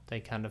not, they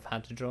kind of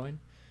had to join.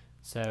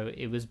 So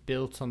it was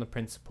built on the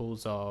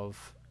principles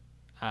of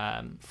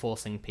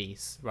forcing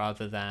peace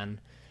rather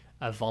than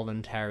a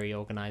voluntary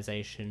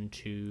organization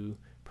to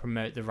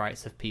promote the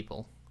rights of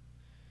people.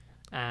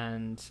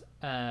 And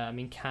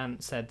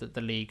Kant said that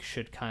the League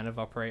should kind of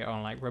operate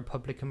on like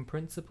Republican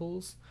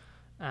principles,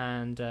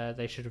 and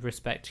they should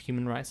respect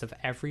human rights of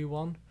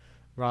everyone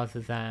rather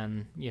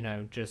than,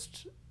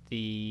 just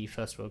the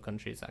first world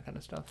countries, that kind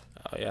of stuff.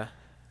 Oh, yeah.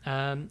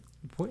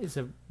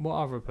 What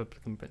are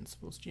Republican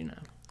principles? Do you know?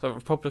 So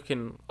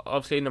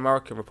obviously in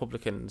America,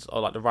 Republicans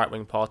are like the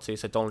right-wing party,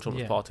 so Donald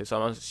Trump's party.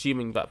 So I'm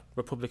assuming that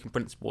Republican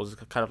principles are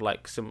kind of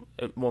like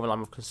more in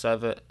line with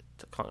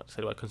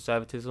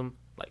conservatism,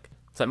 like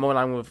so more in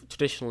line with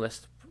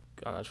traditionalist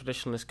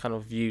kind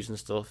of views and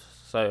stuff.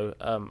 So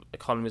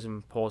economy is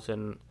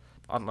important.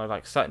 I don't know,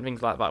 like certain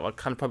things like that would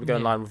kind of probably go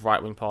in line with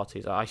right-wing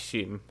parties, I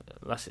assume,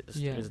 unless it's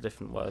a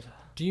different word.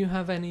 Do you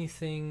have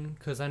anything,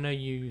 because I know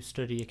you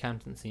study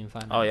accountancy and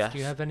finance, yes. Do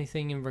you have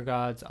anything in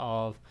regards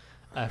of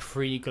a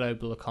free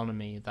global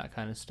economy, that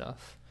kind of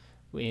stuff,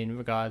 in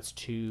regards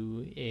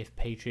to if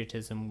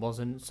patriotism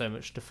wasn't so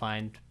much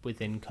defined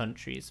within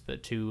countries,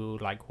 but to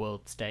like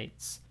world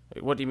states?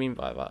 What do you mean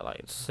by that?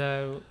 Like,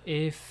 so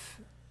if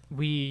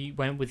we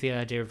went with the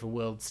idea of a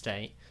world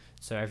state,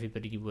 so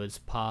everybody was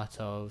part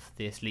of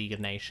this League of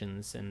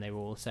Nations and they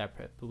were all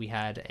separate, but we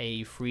had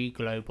a free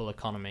global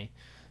economy.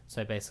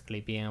 So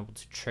basically being able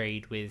to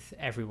trade with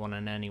everyone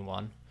and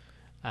anyone,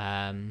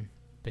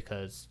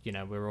 because,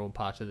 we're all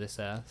part of this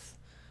earth.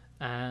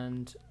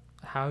 And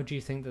how do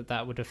you think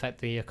that would affect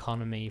the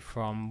economy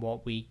from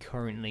what we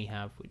currently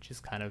have, which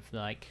is kind of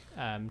like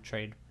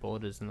trade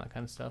borders and that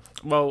kind of stuff?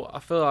 Well, I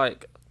feel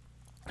like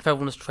if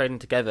everyone was trading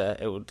together,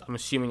 I'm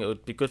assuming it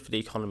would be good for the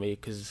economy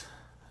because...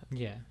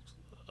 Yeah.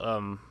 I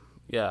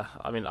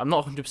mean, I'm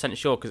not 100%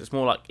 sure because it's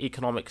more like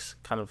economics,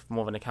 kind of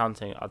more than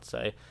accounting, I'd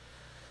say.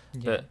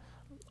 Yeah. But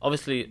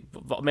obviously,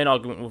 the main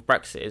argument with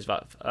Brexit is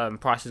that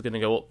price is going to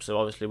go up, so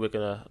obviously we're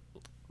going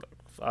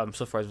to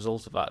suffer as a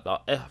result of that.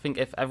 But I think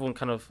if everyone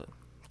kind of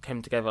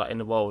came together in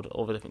the world,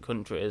 all the different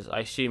countries, I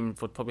assume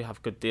would probably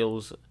have good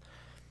deals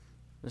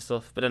and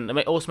stuff. But then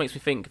it also makes me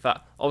think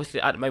that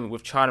obviously at the moment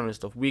with China and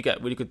stuff, we get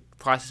really good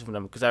prices from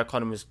them because their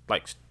economy is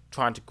like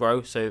trying to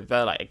grow, so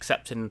they're like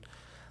accepting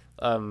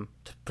to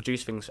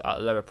produce things at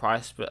a lower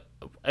price. But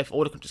if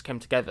all the countries came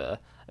together,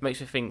 it makes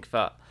me think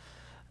that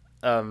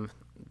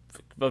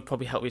would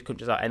probably help these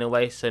countries out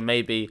anyway. So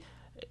maybe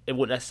it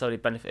wouldn't necessarily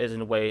benefit us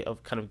in a way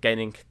of kind of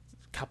gaining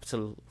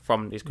capital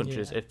from these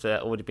countries if they're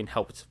already been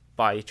helped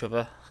by each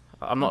other.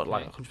 I'm not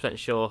like 100%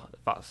 sure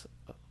if that's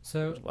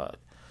so. Work.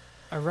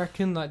 I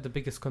reckon like the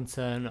biggest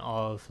concern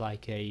of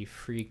like a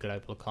free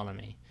global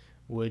economy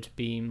would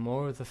be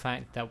more of the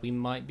fact that we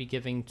might be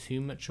giving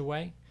too much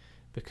away.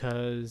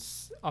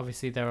 Because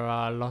obviously there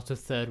are a lot of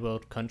third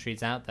world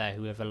countries out there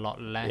who have a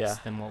lot less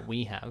than what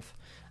we have,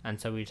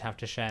 and so we'd have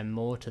to share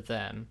more to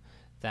them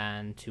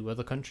than to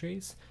other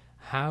countries.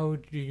 How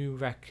do you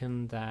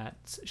reckon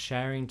that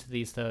sharing to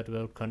these third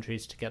world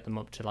countries to get them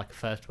up to like a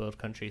first world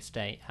country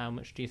state, how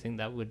much do you think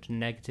that would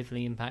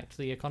negatively impact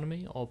the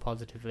economy or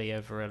positively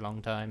over a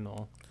long time?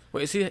 Or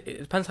well, you see, it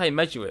depends how you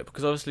measure it,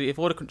 because obviously if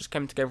all the countries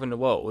came together in the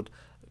world,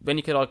 then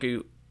you could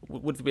argue,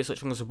 would there be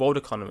such thing as a world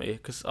economy?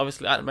 Because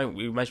obviously at the moment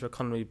we measure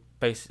economy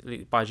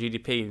basically by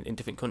GDP in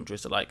different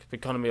countries. So like the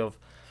economy of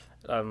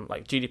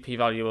like GDP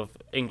value of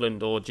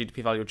England or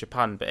GDP value of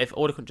Japan. But if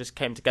all the countries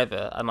came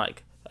together and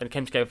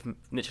came together from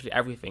literally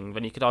everything,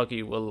 then you could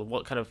argue, well,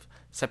 what kind of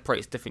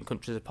separates different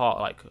countries apart?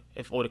 Like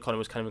if all the economy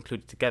was kind of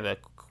included together,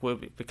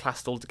 would it be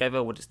classed all together,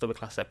 or would it still be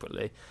classed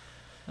separately?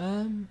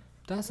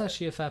 That's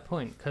actually a fair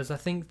point, because I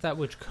think that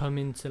would come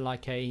into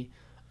like a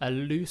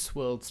loose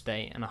world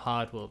state and a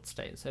hard world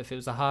state. So if it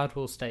was a hard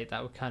world state,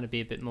 that would kind of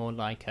be a bit more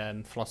like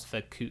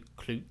philosopher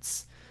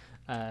Klutz,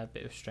 a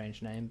bit of a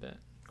strange name, but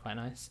quite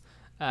nice.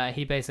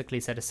 He basically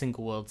said a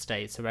single world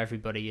state, so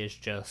everybody is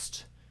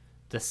just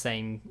the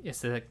same.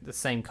 It's the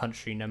same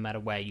country no matter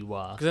where you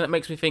are. Because then it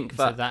makes me think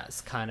that... So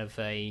that's kind of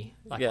a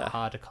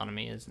hard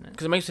economy, isn't it?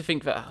 Because it makes me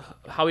think that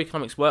how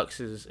economics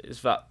works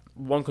is that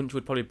one country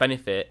would probably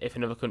benefit if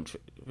another country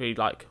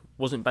like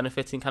wasn't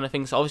benefiting, kind of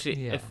thing. So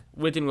obviously, if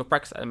we're dealing with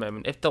Brexit at the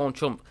moment, if Donald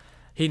Trump,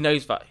 he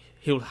knows that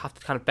he'll have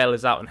to kind of bail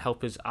us out and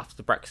help us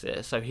after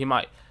Brexit, so he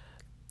might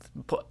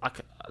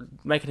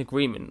make an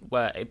agreement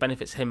where it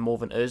benefits him more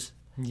than us.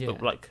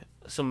 But like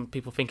some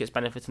people think it's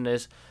benefiting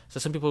us. So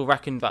some people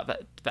reckon that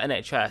the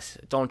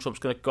NHS, Donald Trump's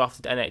going to go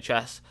after the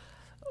NHS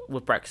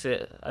with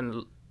Brexit.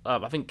 And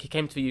I think he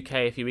came to the UK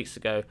a few weeks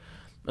ago,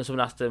 and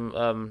someone asked him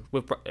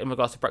in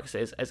regards to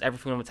Brexit, is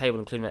everything on the table,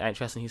 including the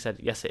NHS? And he said,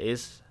 yes, it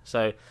is.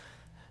 So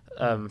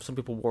some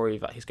people worry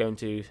that he's going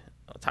to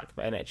attack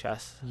the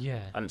NHS.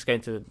 Yeah. And it's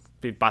going to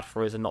be bad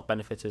for us and not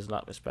benefit us in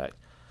that respect.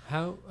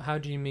 How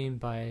do you mean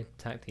by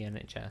attack the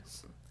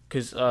NHS?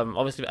 Because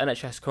obviously the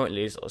NHS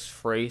currently is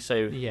free,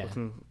 so we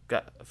can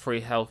get free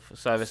health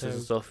services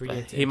and stuff.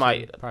 He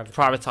might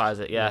privatise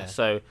it,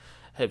 So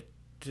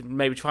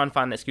maybe try and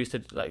find an excuse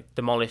to like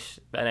demolish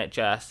the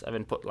NHS and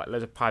then put like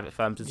loads of private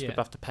firms and stuff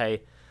have to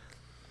pay.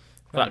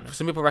 Like,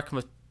 some people reckon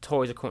the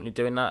Tories are currently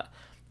doing that,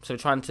 so they're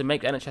trying to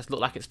make the NHS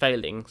look like it's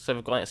failing, so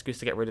they've got an excuse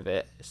to get rid of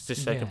it. It's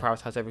just so they can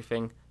privatise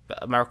everything.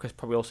 But America's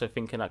probably also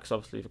thinking that, because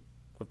obviously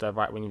with their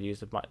right-wing views,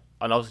 they might,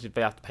 and obviously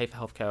they have to pay for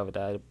healthcare over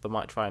there, they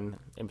might try and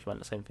implement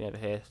the same thing over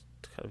here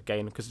to kind of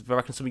gain, because they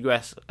reckon some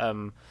US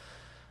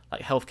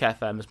like healthcare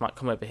firms might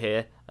come over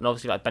here and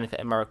obviously like benefit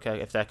America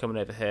if they're coming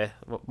over here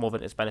more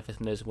than it's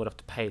benefiting us, and would have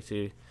to pay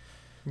to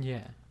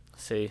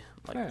see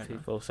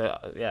people. So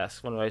yeah,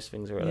 it's one of those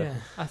things really. Yeah,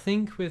 I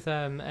think with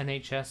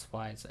NHS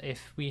wise,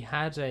 if we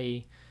had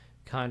a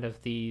kind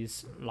of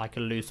these like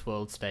a loose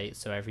world state,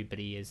 so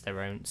everybody is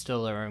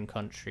still their own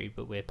country,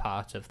 but we're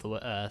part of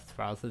the Earth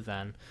rather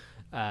than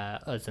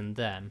us and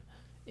them.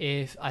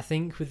 If I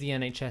think with the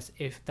NHS,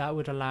 if that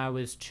would allow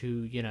us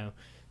to,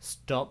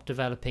 stop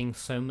developing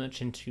so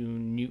much into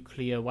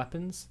nuclear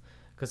weapons,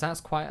 because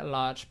that's quite a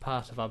large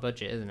part of our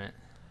budget, isn't it?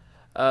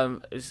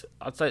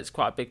 I'd say it's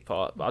quite a big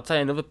part, but I'd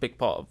say another big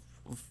part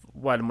of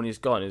where the money's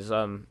gone is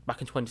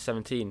back in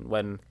 2017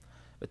 when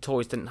the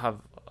Tories didn't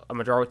have a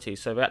majority,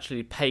 so they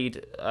actually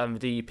paid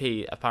the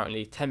DUP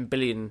apparently £10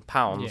 billion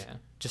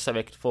just so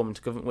they could form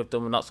into government with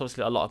them, and that's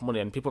obviously a lot of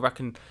money. And people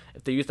reckon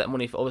if they use that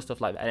money for other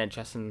stuff like the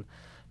NHS and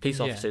police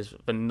officers,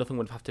 then nothing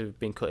would have to have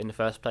been cut in the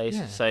first place.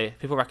 Yeah. So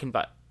people reckon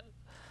that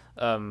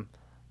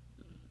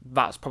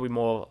that's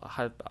probably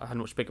had a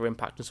much bigger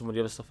impact than some of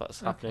the other stuff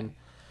that's happening.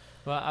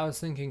 Well, I was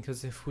thinking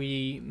because if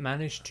we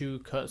manage to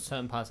cut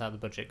certain parts out of the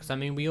budget, because I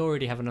mean we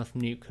already have enough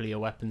nuclear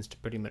weapons to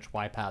pretty much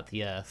wipe out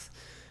the Earth,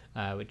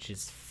 which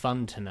is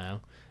fun to know.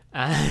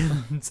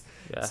 And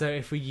so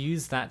if we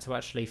use that to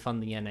actually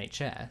fund the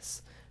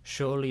NHS,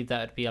 surely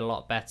that would be a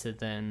lot better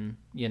than,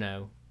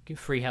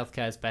 free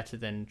healthcare is better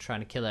than trying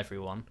to kill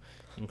everyone,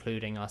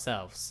 including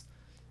ourselves.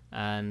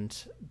 And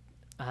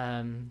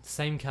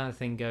same kind of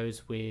thing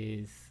goes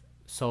with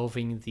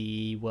solving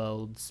the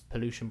world's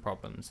pollution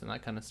problems and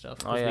that kind of stuff.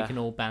 Because we can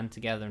all band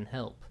together and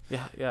help.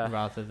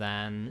 Rather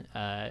than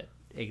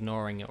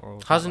ignoring it or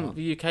hasn't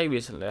the UK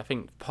recently, I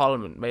think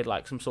Parliament made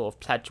like some sort of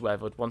pledge where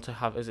they would want to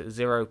have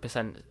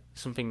 0%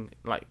 something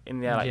like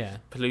in the air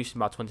pollution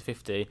by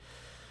 2050.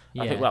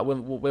 I think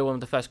we're one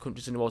of the first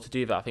countries in the world to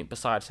do that. I think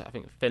besides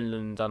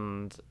Finland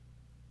and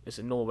is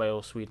it Norway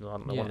or Sweden? I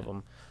don't know, one of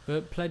them.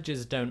 But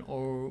pledges don't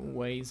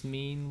always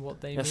mean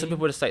what they mean. Some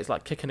people would say it's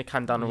like kicking a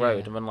can down the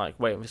road and then like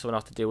waiting for someone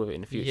else to deal with it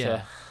in the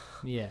future.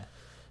 Yeah.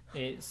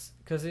 It's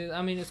because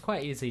it's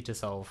quite easy to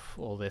solve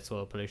all this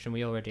world pollution.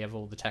 We already have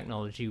all the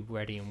technology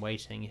ready and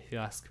waiting. If you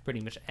ask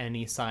pretty much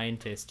any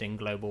scientist in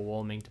global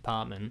warming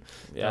department,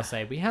 they'll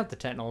say we have the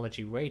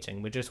technology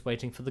waiting. We're just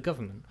waiting for the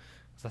government.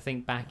 Because I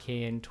think back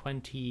in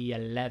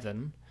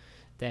 2011,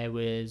 there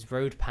was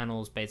road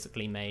panels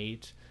basically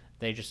made.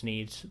 They just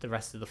need the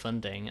rest of the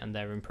funding, and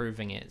they're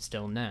improving it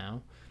still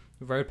now.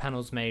 Road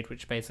panels made,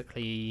 which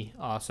basically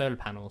are solar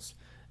panels.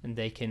 And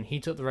they can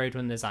heat up the road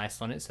when there's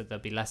ice on it, so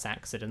there'll be less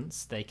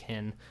accidents. They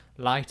can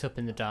light up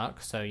in the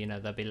dark, so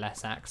there'll be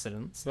less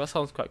accidents. That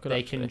sounds quite good.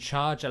 They can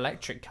charge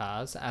electric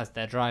cars as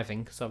they're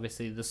driving, because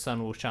obviously the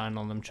sun will shine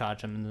on them,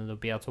 charge them, and then they'll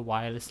be able to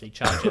wirelessly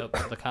charge it up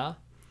to the car,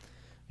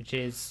 which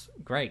is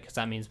great because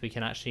that means we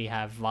can actually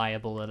have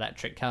viable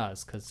electric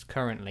cars. Because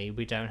currently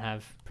we don't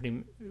have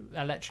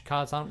electric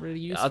cars aren't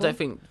really useful. I don't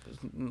think,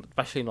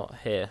 especially not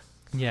here.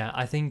 Yeah,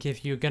 I think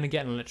if you're going to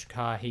get an electric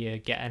car here,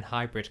 get a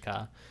hybrid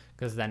car.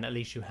 Because then at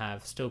least you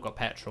have still got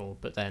petrol,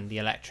 but then the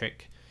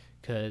electric,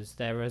 because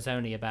there is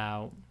only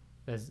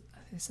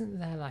isn't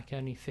there like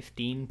only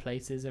 15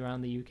 places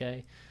around the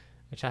UK,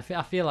 which I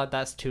feel like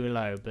that's too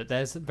low, but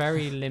there's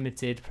very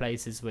limited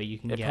places where you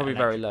can get probably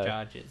electric very low.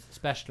 charges,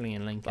 especially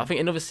in Lincoln. I think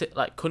in other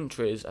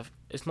countries,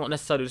 it's not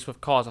necessarily just with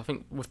cars. I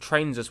think with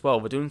trains as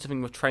well. We're doing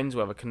something with trains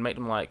where we can make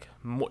them like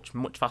much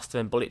faster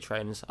than bullet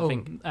trains. I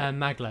think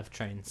maglev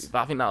trains. But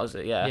I think that was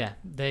it. Yeah. Yeah,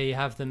 they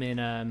have them in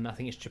I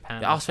think it's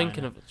Japan. Yeah, I was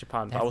thinking of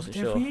Japan, but I wasn't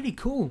sure. They're really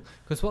cool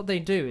because what they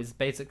do is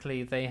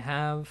basically they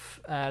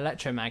have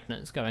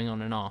electromagnets going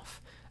on and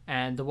off,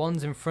 and the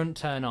ones in front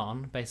turn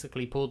on,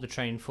 basically pull the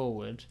train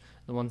forward.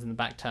 The ones in the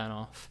back turn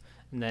off,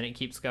 and then it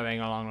keeps going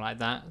along like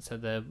that. So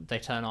they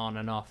turn on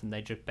and off, and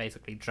they just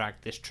basically drag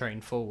this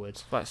train forward.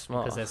 It's quite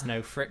smart because there's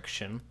no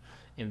friction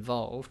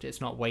involved.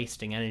 It's not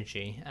wasting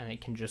energy, and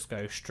it can just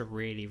go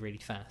really, really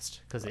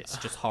fast because it's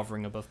just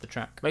hovering above the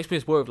track. Makes me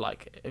just worried,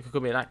 like if it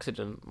could be an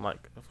accident,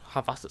 like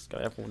how fast it's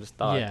going, everyone will just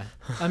die. Yeah,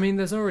 I mean,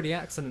 there's already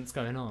accidents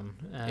going on.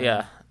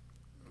 Yeah,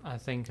 I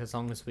think as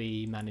long as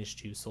we manage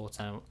to sort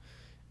out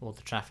all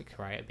the traffic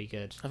right, it'd be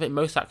good. I think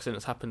most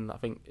accidents happen,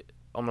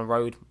 on the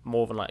road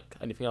more than like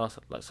anything else.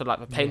 Like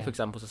the plane, for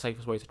example, is the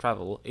safest way to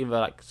travel. Even though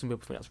like some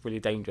people think that's really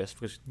dangerous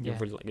because you're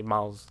really like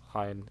miles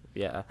high and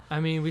I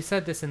mean, we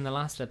said this in the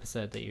last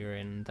episode that you were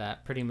in,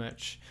 that pretty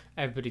much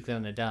everybody's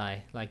gonna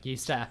die. Like you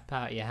step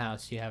out of your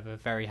house, you have a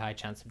very high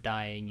chance of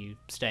dying. You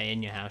stay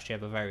in your house, you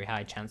have a very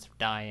high chance of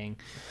dying.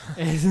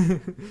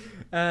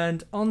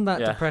 And on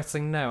that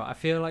depressing note, I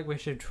feel like we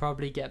should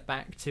probably get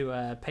back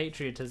to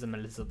patriotism a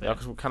little bit. Yeah,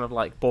 because we're kind of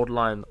like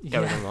borderline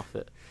going off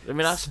it. I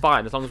mean, that's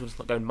fine as long as we're just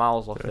not going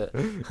miles off it.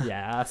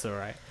 Yeah, that's all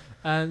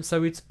right. So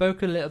we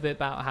spoke a little bit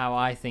about how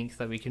I think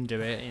that we can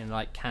do it in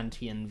like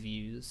Kantian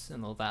views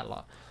and all that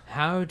lot.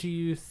 How do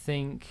you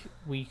think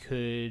we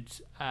could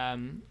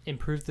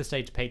improve the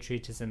state of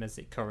patriotism as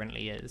it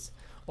currently is,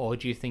 or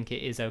do you think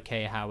it is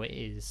okay how it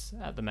is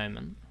at the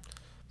moment?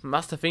 And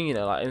that's the thing,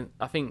 like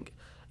I think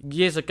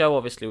years ago,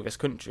 obviously with this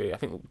country, I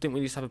think didn't we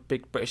used to have a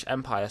big British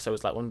Empire, so it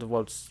was like one of the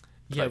world's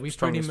we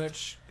pretty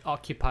much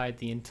occupied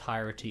the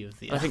entirety of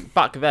the earth. I think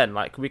back then,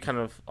 like, we kind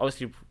of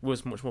obviously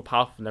was much more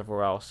powerful than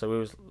everywhere else,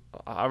 so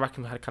I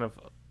reckon we had kind of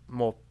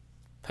more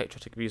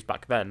patriotic views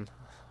back then,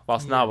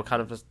 whilst now we're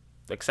kind of just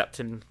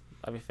accepting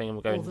everything and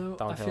we're going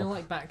downhill. I feel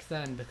like back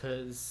then,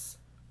 because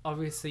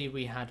obviously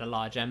we had a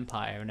large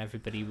empire and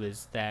everybody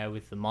was there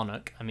with the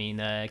monarch. I mean,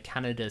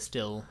 Canada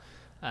still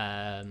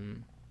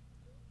accepts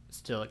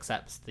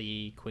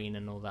the Queen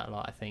and all that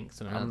lot, I think,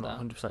 something I'm like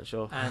not that. 100%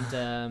 sure.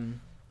 And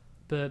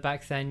but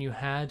back then you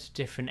had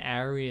different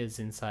areas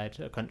inside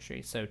a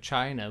country. So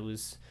China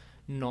was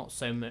not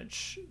so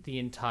much the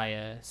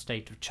entire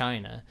state of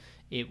China.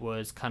 It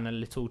was kind of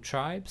little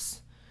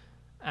tribes,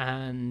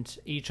 and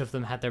each of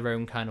them had their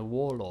own kind of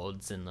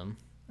warlords in them.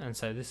 And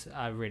so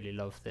I really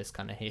love this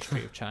kind of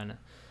history of China.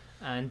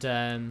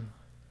 And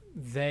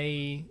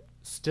they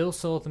still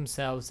saw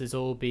themselves as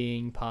all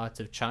being part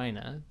of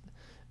China,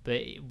 but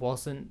it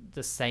wasn't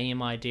the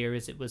same idea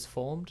as it was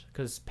formed,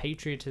 because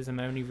patriotism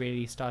only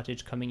really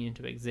started coming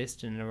into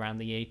existence in around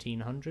the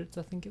 1800s,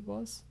 I think it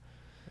was.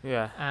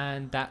 Yeah.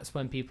 And that's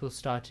when people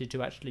started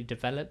to actually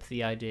develop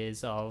the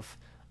ideas of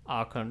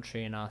our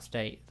country and our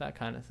state, that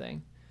kind of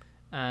thing.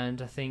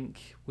 And I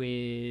think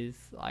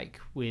with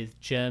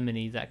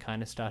Germany, that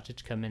kind of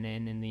started coming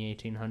in the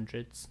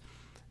 1800s,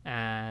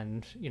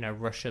 and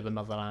Russia, the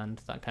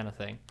motherland, that kind of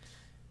thing.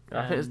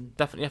 I think there's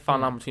definitely a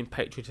fine line between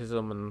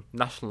patriotism and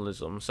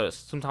nationalism. So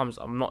sometimes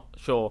I'm not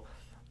sure,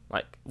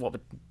 like, what the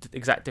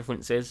exact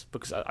difference is,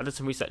 because I did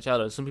some research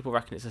earlier. Some people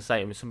reckon it's the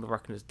same, and some people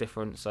reckon it's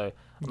different. So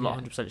I'm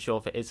not 100% sure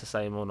if it is the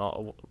same or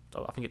not.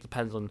 I think it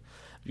depends on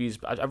views.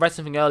 But I read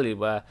something earlier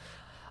where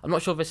I'm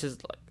not sure if this is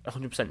like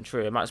 100%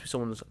 true. It might just be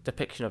someone's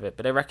depiction of it,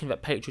 but they reckon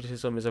that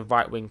patriotism is a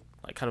right-wing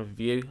kind of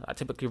view. Like,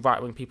 typically,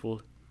 right-wing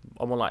people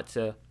are more likely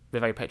to be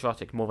very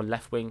patriotic, more than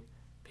left-wing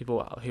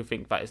people who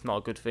think that it's not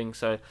a good thing.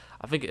 So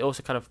I think it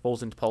also kind of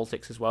falls into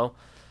politics as well.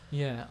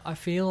 Yeah, I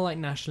feel like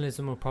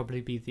nationalism will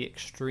probably be the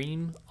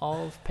extreme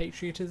of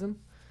patriotism,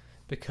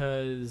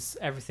 because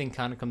everything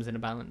kind of comes in a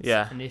balance.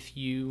 Yeah. And if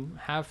you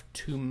have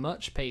too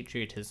much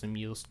patriotism,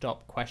 you'll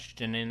stop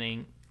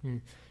questioning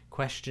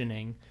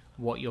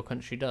what your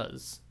country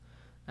does.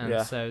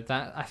 And so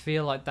that, I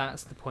feel like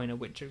that's the point at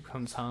which it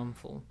becomes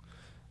harmful.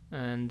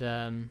 And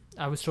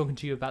I was talking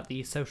to you about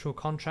the social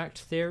contract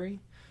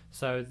theory.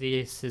 So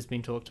this has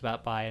been talked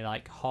about by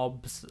like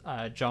Hobbes,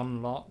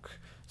 John Locke,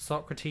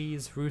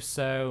 Socrates,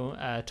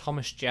 Rousseau,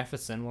 Thomas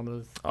Jefferson, one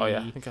of the... Oh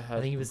yeah, I think I heard.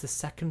 I think he was the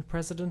second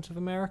president of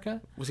America.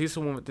 Was he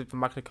someone that did the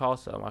Magna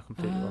Carta? Am I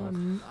completely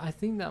wrong? I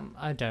think that...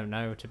 I don't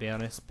know, to be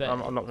honest. But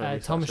I'm not really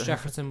Thomas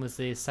Jefferson was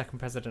the second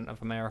president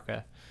of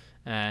America.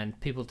 And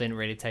people didn't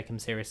really take him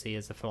seriously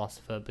as a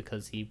philosopher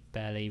because he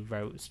barely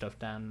wrote stuff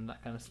down and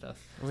that kind of stuff.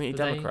 Wasn't he a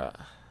Democrat?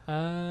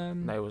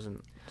 No, he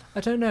wasn't. I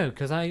don't know,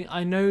 because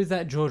I know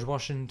that George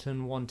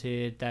Washington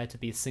wanted there to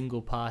be a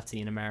single party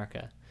in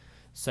America.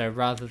 So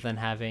rather than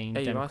having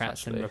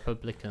Democrats and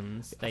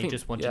Republicans, they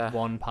just wanted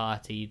one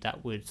party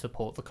that would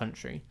support the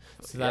country.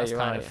 So that's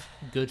kind of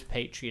good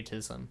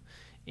patriotism,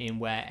 in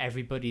where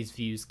everybody's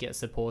views get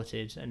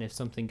supported, and if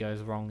something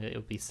goes wrong,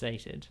 it'll be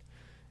stated.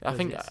 I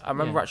think I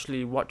remember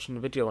actually watching a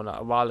video on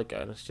that a while ago,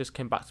 and it just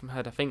came back to my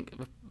head. I think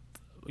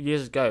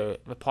years ago,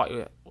 the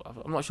party,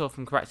 I'm not sure if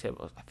I'm correct here,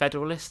 but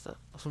Federalist or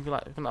something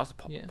like that. I think that was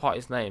the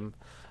party's name.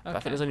 Okay. I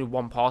think there's only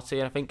one party,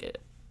 and I think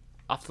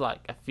after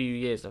like a few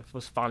years, there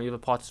was finally other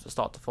parties that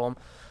started to form.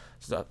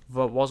 So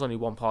there was only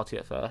one party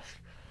at first.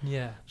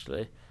 Yeah.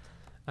 Actually.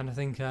 And I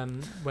think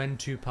when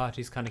two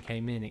parties kind of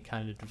came in, it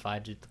kind of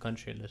divided the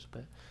country a little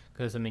bit.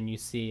 Because I mean, you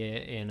see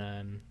it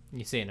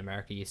in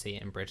America, you see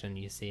it in Britain,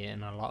 you see it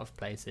in a lot of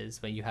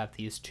places where you have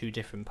these two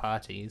different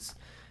parties.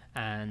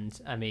 And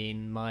I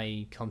mean,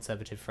 my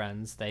Conservative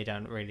friends, they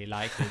don't really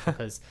like me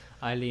because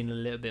I lean a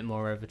little bit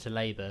more over to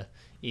Labour,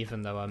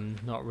 even though I'm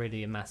not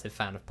really a massive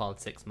fan of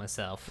politics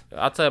myself.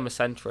 I'd say I'm a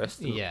centrist.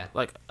 Yeah.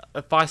 Like,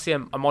 if I see a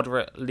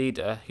moderate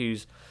leader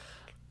who's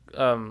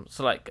so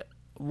like,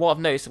 what I've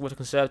noticed with the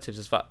Conservatives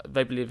is that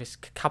they believe it's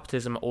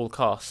capitalism at all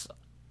costs.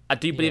 I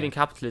do believe in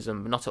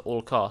capitalism, but not at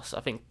all costs. I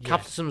think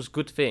capitalism is a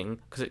good thing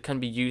because it can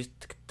be used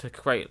to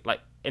create, like,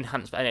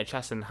 enhance the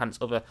NHS and enhance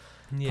other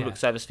public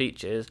service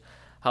features.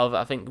 However,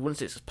 I think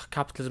once it's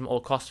capitalism at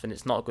all costs, then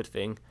it's not a good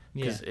thing,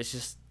 because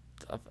it's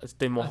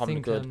doing more harm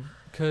than good.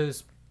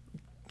 Because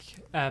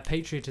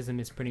patriotism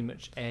is pretty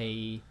much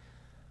a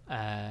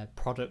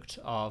product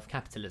of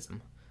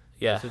capitalism.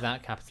 Yeah. So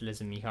without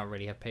capitalism, you can't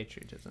really have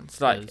patriotism. It's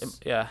like,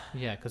 yeah,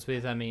 because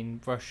with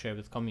Russia,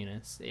 with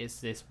communists, it's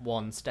this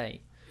one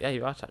state. Yeah,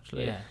 you're right,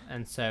 actually. Yeah,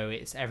 and so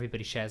it's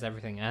everybody shares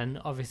everything,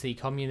 and obviously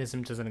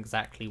communism doesn't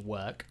exactly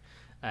work.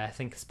 I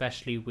think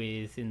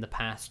especially in the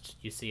past,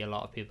 you see a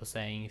lot of people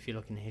saying, if you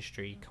look in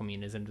history,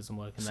 communism doesn't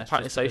work. And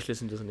apparently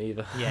socialism doesn't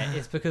either. Yeah,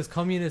 it's because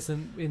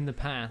communism in the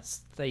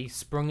past, they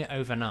sprung it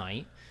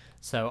overnight.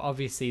 So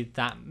obviously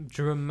that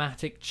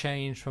dramatic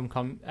change from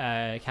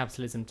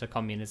capitalism to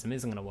communism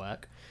isn't going to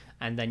work.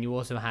 And then you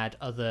also had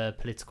other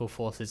political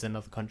forces in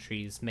other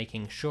countries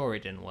making sure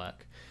it didn't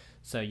work.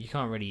 So you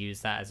can't really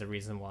use that as a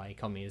reason why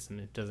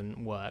communism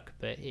doesn't work,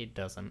 but it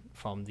doesn't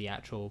from the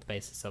actual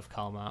basis of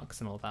Karl Marx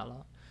and all that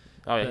lot.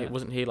 Oh yeah,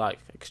 wasn't he like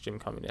extreme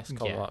communist,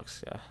 Karl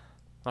Marx? Yeah,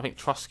 I think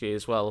Trotsky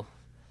as well.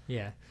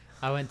 Yeah,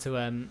 I went to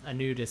a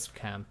nudist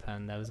camp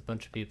and there was a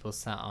bunch of people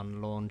sat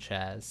on lawn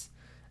chairs,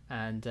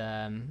 and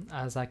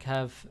I was like,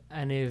 "Have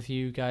any of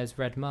you guys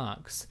read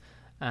Marx?"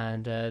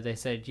 And they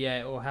said,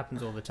 "Yeah, it all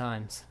happens all the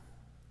times."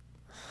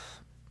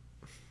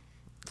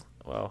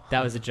 Well,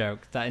 that was a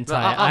joke. That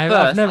entire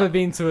I've never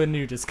been to a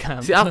nudist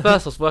camp. See, at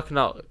first I was working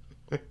out.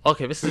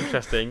 Okay, this is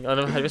interesting. I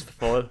never heard this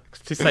before.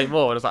 To say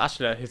more, and I was like,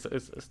 actually,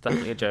 it's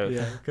definitely a joke.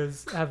 Yeah,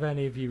 because have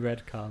any of you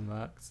read Karl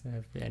Marx?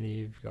 Have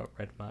any of you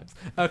read Marx?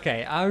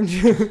 Okay,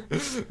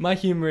 my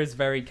humor is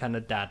very kind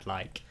of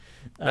dad-like.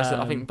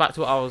 I think back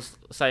to what I was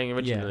saying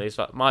originally. Is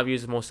that my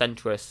views are more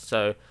centrist.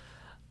 So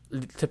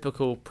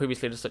typical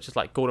previous leaders such as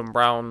like Gordon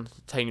Brown,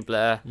 Tony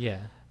Blair. Yeah.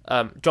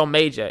 John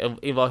Major,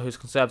 even though he was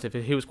conservative,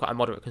 he was quite a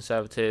moderate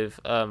conservative,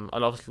 and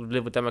obviously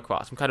Liberal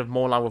Democrats. I'm kind of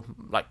more in line with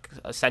like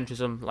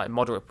centrism, like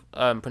moderate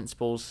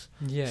principles.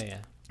 Yeah.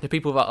 The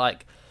people that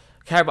like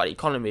care about the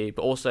economy,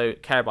 but also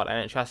care about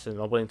NHS and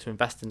are willing to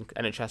invest in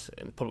NHS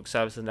and public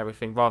services and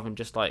everything, rather than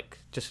just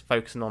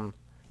focusing on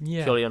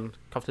purely on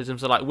capitalism.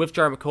 So like with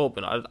Jeremy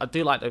Corbyn, I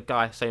do like the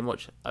guy so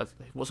much.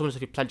 What some of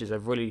his pledges I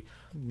really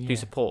do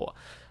support.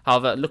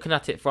 However, looking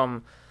at it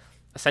from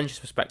a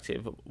centrist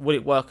perspective, would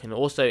it work? And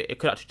also, it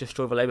could actually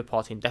destroy the Labour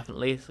Party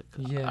indefinitely.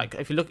 Like,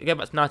 if you go back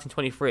to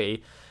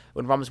 1923,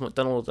 when Ramsay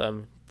MacDonald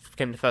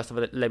became the first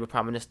ever Labour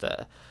Prime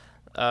Minister,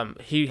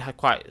 he had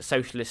quite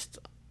socialist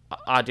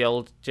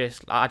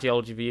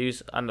ideology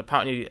views, and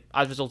apparently,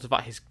 as a result of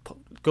that, his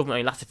government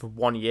only lasted for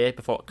 1 year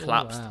before it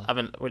collapsed.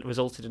 Having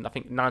resulted in, I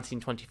think,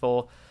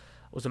 1924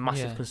 was a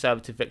massive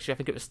Conservative victory. I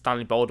think it was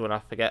Stanley Baldwin, I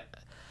forget.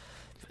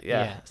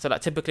 Yeah. So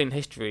like typically in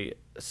history,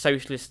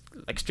 socialist,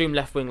 extreme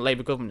left-wing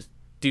Labour governments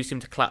do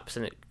seem to collapse,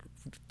 and it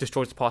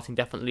destroys the party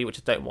indefinitely, which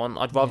I don't want.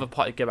 I'd rather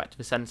party go back to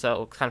the centre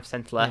or kind of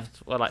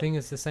centre-left. Or like, I think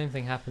it's the same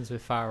thing happens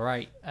with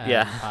far-right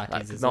parties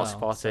like as Nazi well.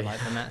 Party. So like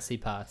the Nazi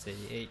Party,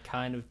 it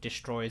kind of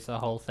destroys the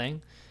whole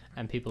thing,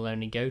 and people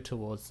only go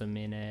towards them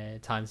in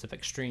times of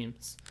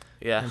extremes.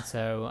 Yeah. And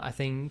so I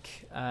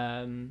think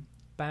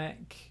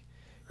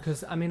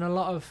because I mean a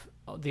lot of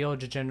the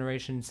older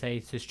generation say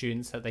to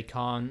students that they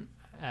can't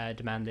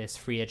demand this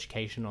free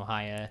education or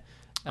higher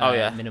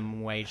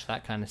minimum wage,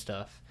 that kind of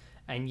stuff.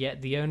 And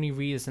yet the only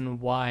reason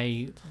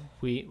why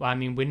we're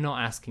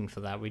not asking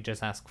for that. We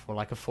just ask for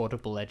like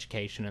affordable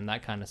education and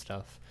that kind of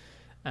stuff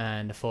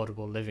and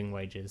affordable living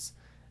wages.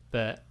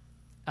 But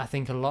I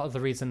think a lot of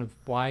the reason of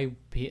why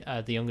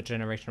the younger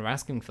generation are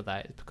asking for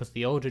that is because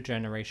the older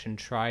generation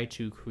try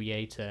to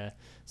create a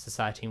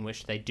society in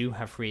which they do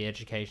have free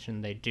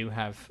education, they do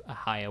have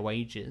higher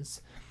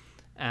wages.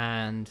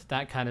 And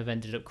that kind of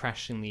ended up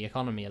crashing the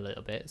economy a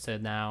little bit. So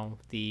now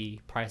the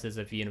prices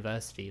of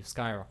university have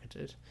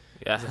skyrocketed.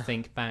 Yeah. I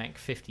think back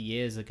 50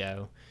 years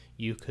ago,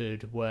 you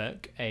could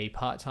work a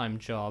part-time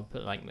job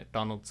at like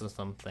McDonald's or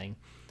something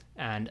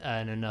and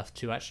earn enough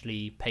to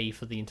actually pay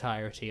for the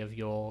entirety of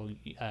your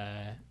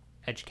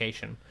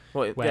education.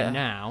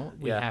 Now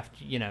we have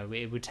to,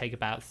 it would take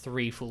about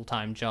 3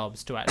 full-time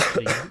jobs to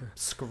actually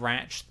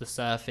scratch the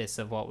surface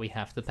of what we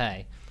have to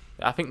pay.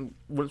 I think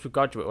once we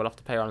graduate, we'll have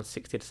to pay around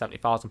 60 to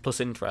 70,000 plus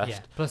interest. Yeah,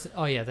 plus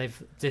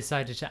they've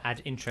decided to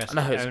add interest.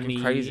 I know, it's only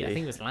crazy. I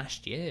think it was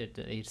last year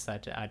that they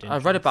decided to add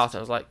interest. I read about it.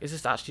 I was like, is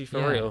this actually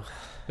for real?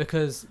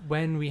 Because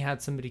when we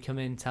had somebody come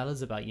in and tell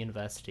us about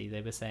university, they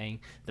were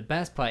saying the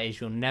best part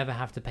is you'll never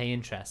have to pay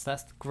interest.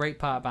 That's the great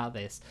part about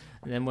this.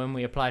 And then when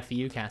we applied for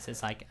UCAS,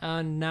 it's like,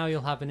 now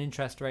you'll have an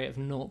interest rate of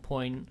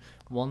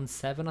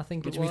 0.17, I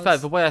think it was. To be fair,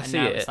 the way I see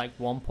it, it's like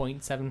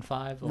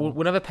 1.75. We'll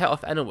never pay it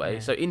off anyway.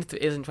 So even if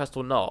it is interest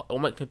or not, it'll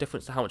make no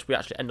difference to how much we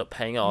actually end up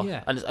paying off.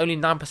 Yeah. And it's only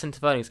 9%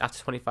 of earnings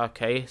after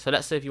 25k. So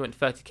let's say if you went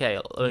 30k,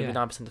 it'll only be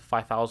 9% of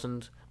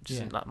 5,000, which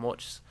isn't that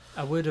much.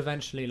 I would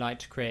eventually like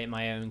to create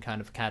my own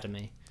kind of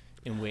academy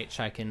in which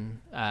I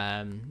can,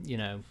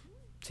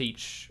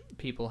 teach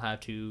people how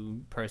to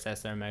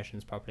process their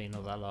emotions properly and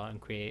all that lot, and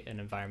create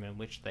an environment in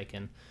which they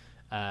can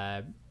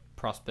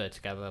prosper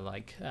together,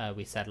 like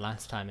we said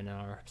last time in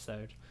our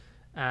episode.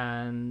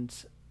 And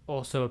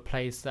also a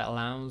place that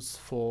allows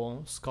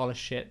for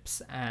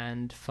scholarships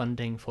and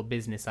funding for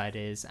business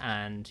ideas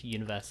and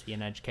university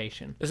and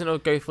education. Isn't there a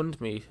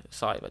GoFundMe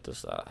site that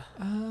does that?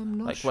 I'm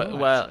not sure.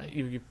 Where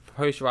you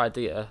propose your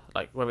idea,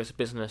 like whether it's a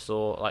business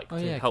or like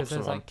to help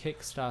someone. There's like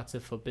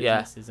Kickstarter for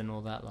businesses and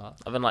all that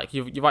lot. And then like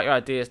you write your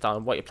ideas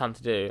down, what you plan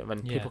to do, and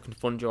then people can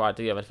fund your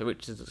idea. And if it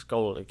reaches its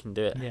goal, they can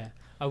do it. Yeah,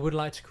 I would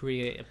like to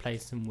create a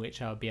place in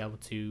which I'll be able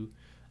to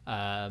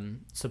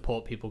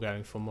support people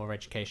going for more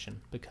education,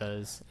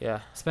 because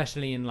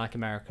especially in like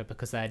America,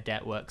 because their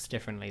debt works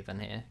differently than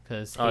here,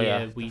 because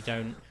we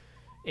don't,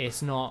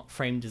 it's not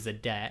framed as a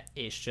debt,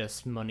 it's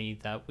just money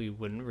that we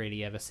wouldn't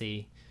really ever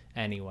see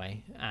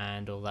anyway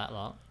and all that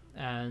lot.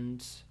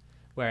 And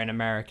where in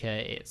America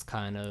it's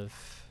kind of,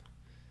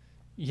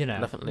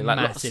 definitely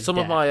like some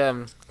debt. Of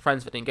my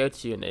friends that didn't go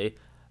to uni,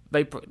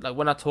 like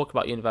when I talk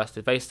about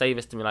university, they say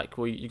this to me like,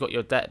 well, you got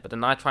your debt, but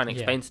then I try and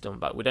explain to them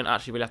that we don't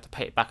actually really have to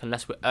pay it back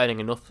unless we're earning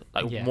enough,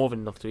 like more than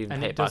enough to even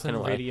pay it back anyway. And it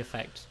doesn't really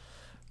affect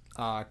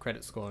our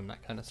credit score and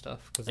that kind of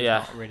stuff because it's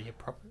not really a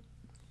proper.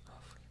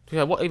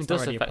 Yeah, what even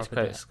does affect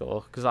credit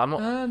score? Because I'm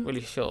not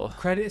really sure.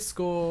 Credit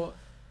score,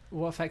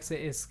 what affects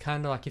it is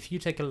kind of like if you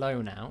take a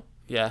loan out.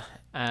 Yeah.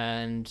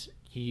 And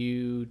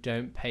you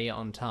don't pay it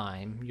on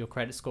time, your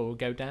credit score will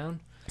go down.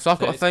 So I've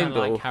got a phone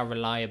bill. Like how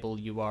reliable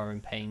you are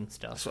in paying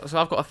stuff. So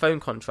I've got a phone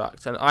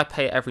contract and I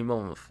pay it every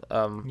month.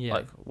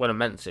 Like when I'm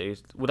meant to.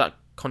 Would that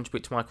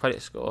contribute to my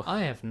credit score?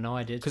 I have no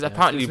idea. Because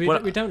apparently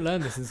we don't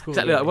learn this in school.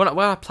 Exactly. Like when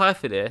I applied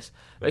for this,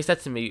 they said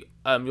to me,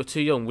 "You're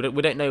too young.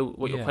 We don't know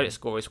what your credit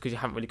score is because you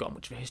haven't really got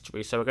much of a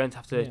history. So we're going to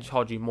have to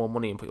charge you more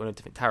money and put you on a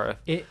different tariff."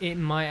 It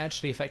might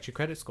actually affect your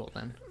credit score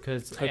then,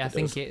 because I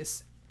think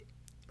it's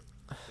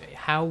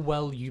how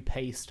well you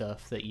pay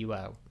stuff that you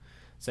owe.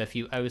 So if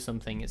you owe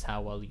something, it's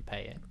how well you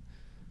pay it.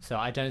 So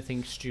I don't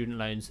think student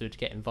loans would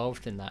get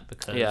involved in that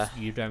because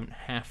you don't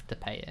have to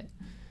pay it.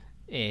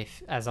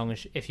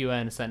 If you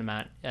earn a certain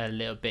amount, a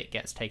little bit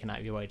gets taken out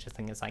of your wage. I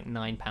think it's like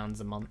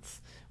 £9 a month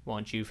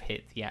once you've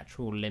hit the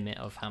actual limit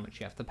of how much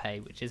you have to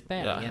pay, which is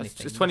barely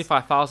anything. It's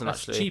 25,000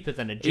 actually. It's cheaper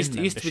than a gym membership.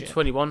 It used to be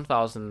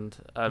 21,000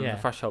 the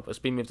threshold, but it's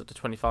been moved up to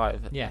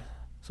 25. Yeah.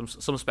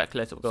 Some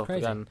speculator will go up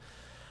again.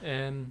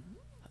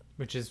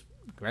 Which is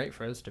great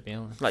for us, to be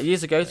honest. Like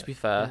years ago, to be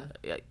fair,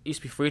 it used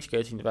to be free to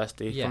go to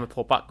university from a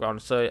poor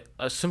background. So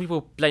some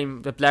people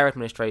blame the Blair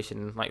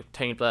administration, like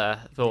Tony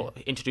Blair, for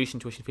introducing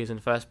tuition fees in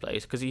the first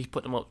place because he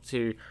put them up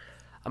to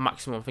a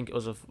maximum, I think it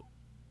was of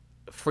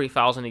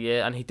 $3,000 a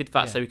year, and he did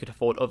that so he could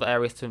afford other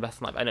areas to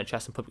invest in, like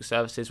NHS and public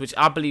services, which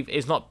I believe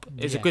is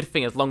a good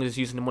thing as long as it's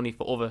using the money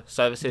for other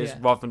services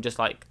rather than just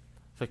like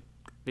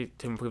to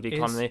improve the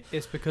economy.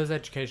 It's because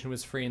education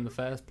was free in the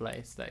first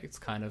place that it's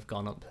kind of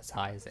gone up as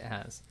high as it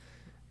has.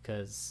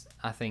 Because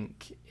I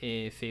think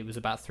if it was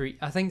about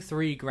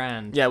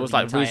 $3,000, it was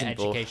like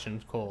reasonable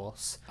education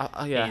course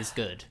is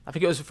good. I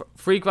think it was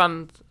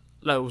 $3,000.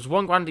 No, it was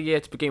 $1,000 a year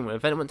to begin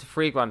with. Then it went to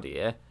 $3,000 a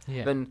year.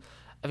 Yeah. Then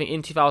I think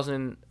in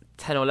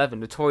 2010 or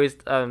 11, the Tories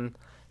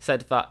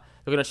said that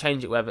they're going to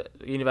change it where the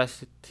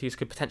universities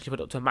could potentially put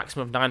it up to a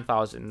maximum of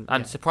 9,000.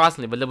 And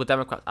surprisingly, the Liberal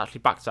Democrats actually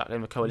backed that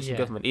in the coalition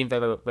government, even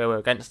though they were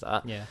against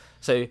that. Yeah.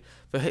 So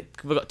we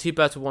got two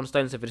birds with one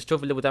stone. So they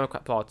destroyed the Liberal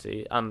Democrat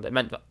Party, and it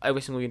meant that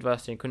every single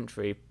university in the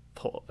country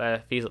put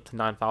their fees up to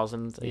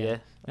 9,000 a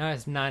year. No,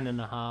 it's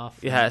 9.5.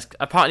 Yeah,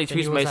 apparently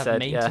Theresa May said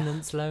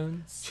maintenance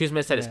loans. Theresa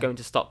May said it's going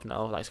to stop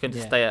now. Like it's going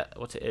to stay at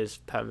what it is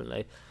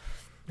permanently.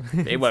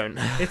 It won't.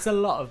 It's a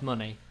lot of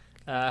money.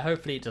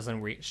 Hopefully it doesn't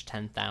reach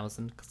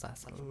 10,000 because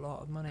that's a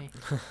lot of money.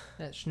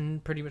 That's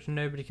pretty much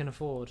nobody can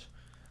afford.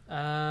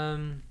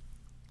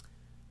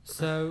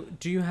 So,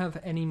 do you have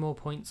any more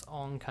points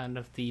on kind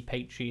of the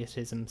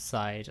patriotism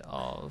side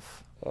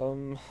of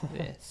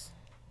this?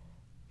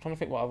 I'm trying to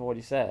think what I've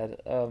already said.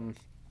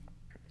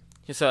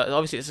 So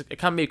obviously it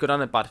can be a good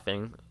and a bad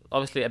thing.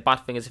 Obviously a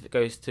bad thing is if it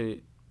goes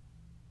to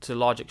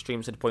large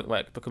extremes to the point where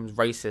it becomes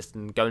racist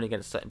and going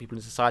against certain people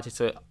in society.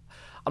 So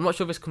I'm not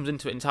sure if this comes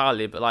into it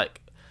entirely, but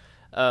like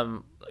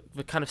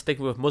we're kind of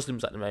sticking with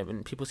Muslims at the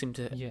moment. People seem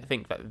to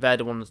think that they're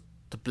the ones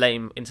to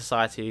blame in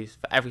society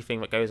for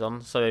everything that goes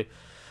on. So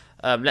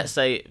let's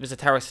say there's a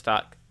terrorist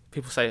attack.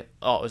 People say,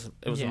 "Oh,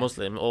 it was a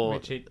Muslim," or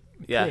which it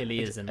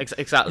clearly isn't.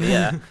 Exactly,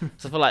 yeah.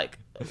 So I feel like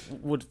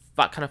would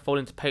that kind of fall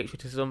into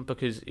patriotism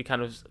because you're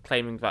kind of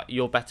claiming that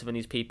you're better than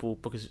these people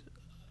because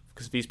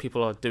these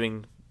people are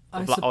doing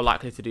or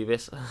likely to do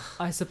this?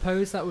 I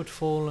suppose that would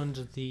fall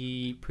under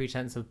the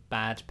pretense of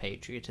bad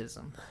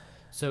patriotism.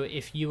 So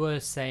if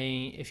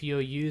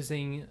you're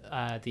using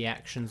the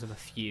actions of a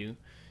few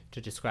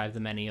to describe the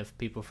many of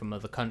people from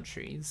other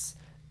countries,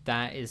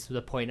 that is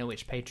the point at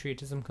which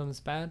patriotism comes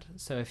bad.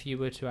 So if you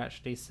were to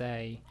actually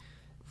say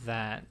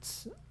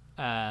that,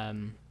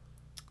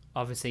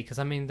 obviously, because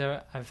I mean,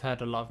 I've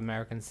heard a lot of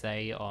Americans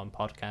say on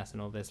podcasts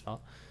and all this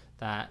lot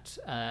that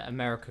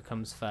America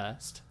comes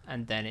first,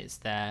 and then it's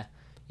their,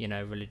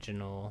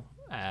 religion or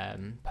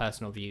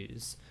personal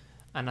views.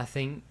 And I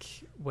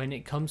think when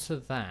it comes to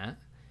that,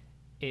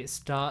 it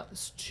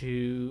starts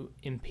to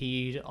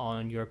impede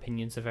on your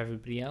opinions of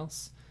everybody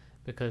else.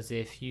 Because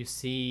if you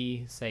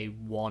see, say,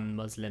 one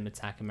Muslim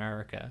attack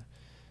America,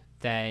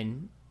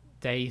 then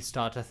they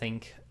start to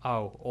think,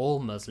 oh, all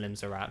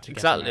Muslims are out to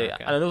get America.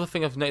 Exactly. And another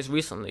thing I've noticed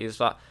recently is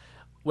that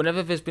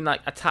whenever there's been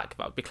like attack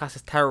that would be classed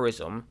as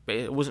terrorism, but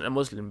it wasn't a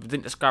Muslim, they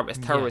didn't describe it as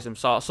terrorism.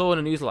 So I saw in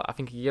the news, like I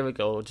think a year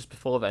ago or just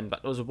before then,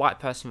 that there was a white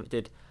person that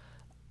did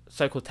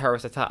so-called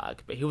terrorist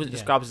attack, but he wasn't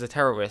described as a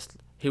terrorist.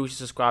 He was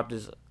just described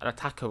as an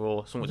attacker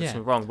or someone that did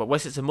something wrong. But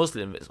once it's a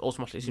Muslim, it's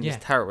automatically assumed as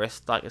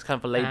terrorist. Like it's kind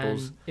of the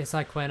labels. And it's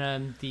like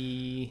when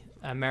the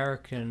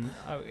American,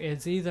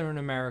 it's either an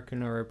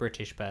American or a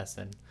British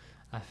person.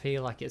 I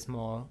feel like it's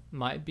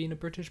might have been a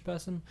British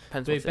person.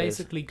 Depends but he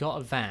basically got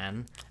a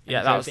van and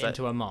that drove was it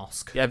into a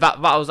mosque. Yeah,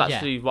 that was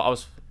actually what I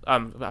was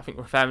I think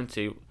referring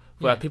to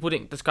where people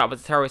didn't describe it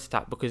as a terrorist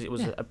attack because it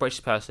was a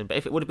British person. But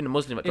if it would have been a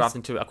Muslim that drives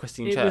into a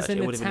Christian church, it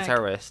would have been a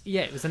terrorist.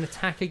 Yeah, it was an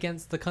attack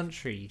against the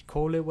country.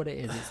 Call it what it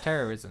is. It's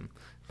terrorism.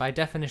 By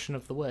definition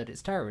of the word,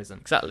 it's terrorism.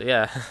 Exactly,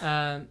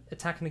 yeah.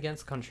 Attacking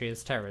against the country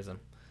is terrorism.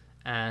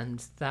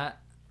 And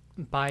that,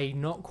 by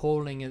not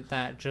calling it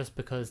that just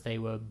because they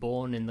were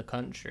born in the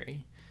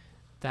country,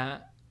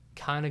 that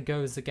kind of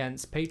goes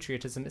against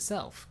patriotism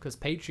itself. Because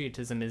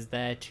patriotism is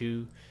there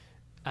to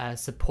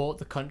support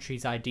the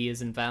country's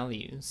ideas and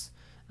values.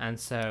 And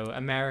so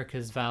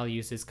America's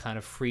values is kind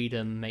of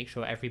freedom, make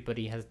sure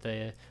everybody has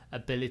the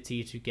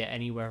ability to get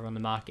anywhere on the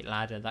market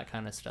ladder, that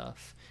kind of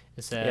stuff.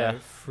 It's a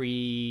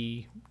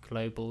free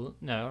global...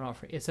 No, not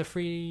free. It's a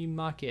free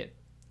market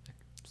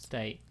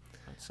state.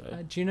 So.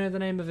 Do you know the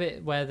name of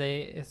it? Where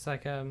it's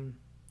like... I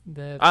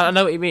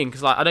know what you mean,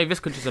 because like, I know this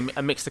country's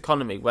a mixed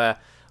economy where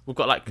we've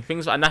got like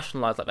things that are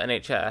nationalised, like the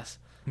NHS,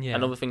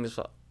 and other things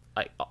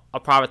like are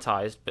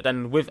privatised, but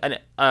then with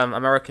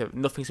America,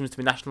 nothing seems to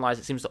be nationalised.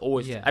 It seems to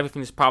always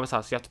everything is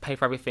privatised. So you have to pay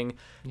for everything,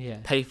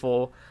 pay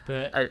for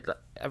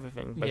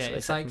everything. Basically,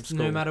 it's like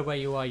no matter where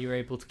you are, you're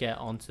able to get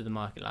onto the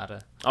market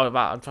ladder. Oh,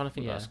 I'm trying to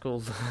think about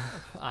schools.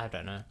 I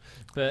don't know,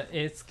 but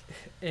it's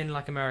in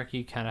like America,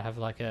 you kind of have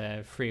like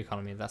a free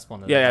economy. That's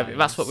one of the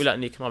that's what we learn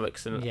in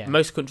economics, and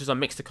most countries are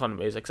mixed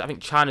economies. Like, I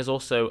think China's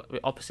also the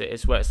opposite.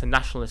 Is where it's a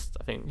nationalist.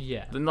 I think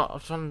they're not. I'm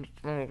trying to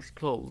remember what it's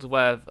called.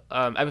 Where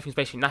everything's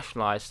basically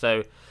nationalised.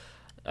 So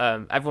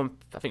everyone,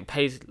 I think,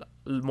 pays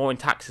more in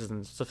taxes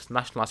and stuff's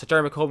nationalised. So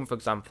Jeremy Corbyn, for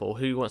example,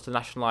 who wants to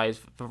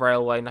nationalise the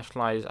railway,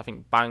 nationalise, I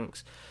think,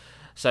 banks.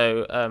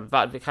 So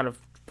that would kind of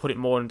put it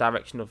more in the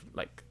direction of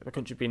like the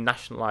country being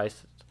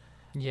nationalised.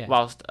 Yeah.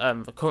 Whilst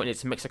currently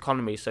it's a mixed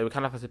economy, so we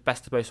kind of have the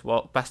best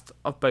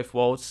of both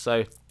worlds.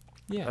 So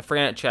a free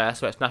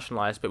NHS, where it's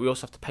nationalised, but we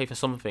also have to pay for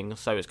something.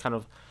 So it's kind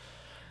of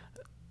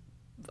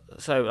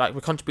like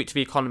we contribute to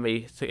the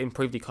economy to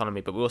improve the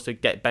economy, but we also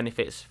get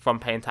benefits from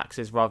paying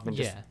taxes rather than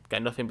just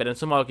getting nothing. But then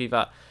some argue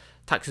that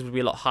taxes would be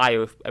a lot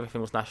higher if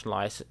everything was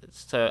nationalised.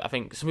 So I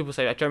think some people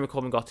say that Jeremy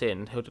Corbyn got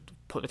in, he'll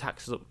put the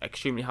taxes up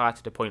extremely high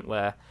to the point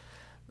where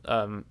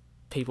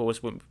people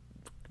just wouldn't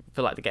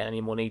feel like they're getting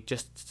any money.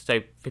 Just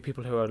so the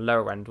people who are on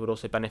lower end would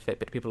also benefit,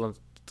 but the people on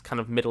kind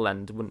of middle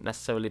end wouldn't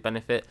necessarily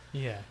benefit.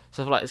 Yeah.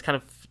 So I feel like it's kind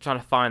of trying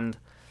to find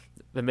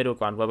the middle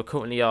ground where we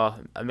currently are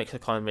a mixed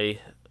economy,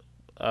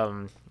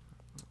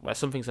 where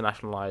some things are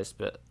nationalised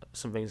but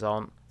some things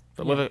aren't.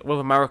 But with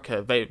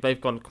America,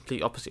 they've gone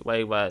complete opposite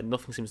way where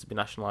nothing seems to be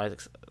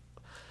nationalised,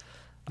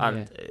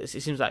 and it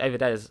seems like every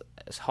day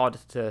it's harder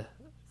to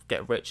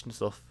get rich and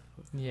stuff.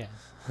 Yeah,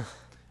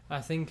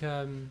 I think.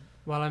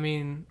 Well, I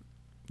mean,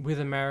 with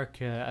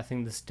America, I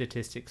think the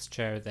statistics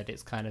show that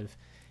it's kind of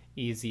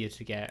easier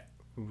to get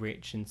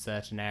rich in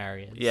certain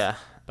areas. Yeah.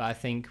 But I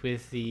think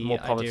with the more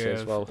poverty idea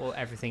as well, of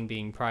everything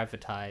being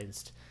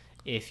privatised,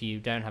 if you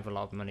don't have a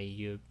lot of money,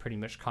 you pretty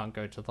much can't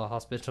go to the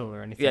hospital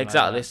or anything. Yeah,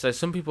 exactly. Like that. So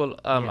some people,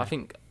 I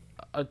think,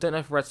 I don't know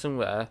if I read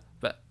somewhere,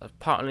 but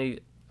apparently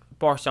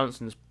Boris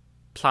Johnson's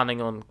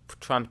planning on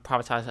trying to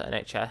privatise the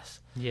NHS.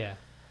 Yeah,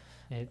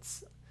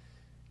 it's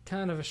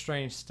kind of a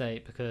strange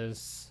state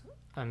because,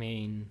 I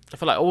mean, I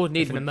feel like all we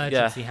need if an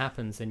emergency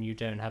happens and you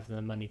don't have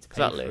the money to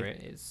pay for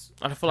it, it's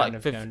and I feel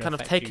like they've kind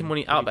of taken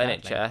money out of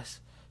the NHS,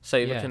 so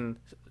we can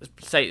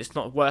say it's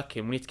not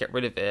working, we need to get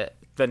rid of it,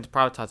 then to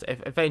privatise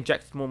it. If they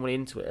injected more money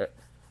into it,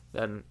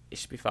 then it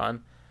should be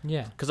fine.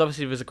 Yeah. Because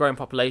obviously there's a growing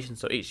population,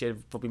 so each year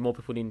there'll be more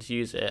people needing to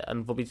use it,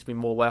 and there'll be to be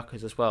more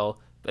workers as well.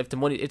 But if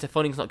the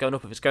funding's not going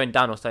up, if it's going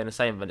down or staying the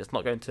same, then it's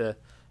not going to,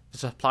 the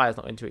supply is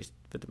not going to reach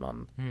the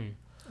demand.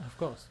 Of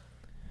course.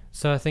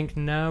 So I think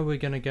now we're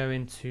going to go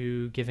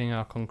into giving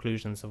our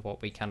conclusions of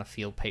what we kind of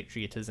feel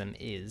patriotism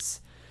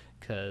is.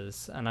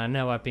 And I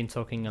know I've been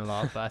talking a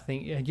lot, but I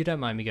think you don't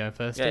mind me going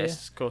first, do you?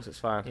 Yes, of course, it's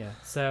fine. Yeah.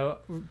 So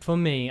for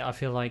me, I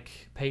feel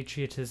like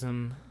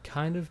patriotism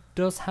kind of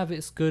does have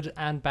its good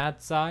and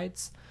bad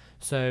sides.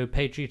 So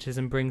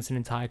patriotism brings an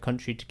entire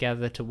country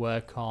together to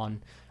work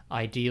on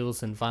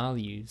ideals and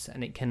values,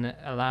 and it can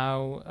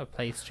allow a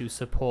place to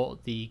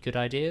support the good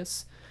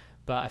ideas.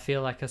 But I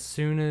feel like as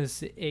soon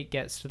as it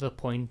gets to the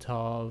point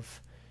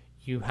of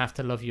you have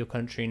to love your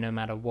country no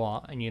matter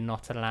what, and you're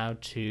not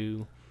allowed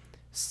to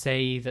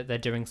say that they're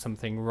doing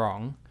something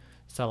wrong.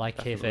 So like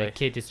Definitely. If a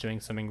kid is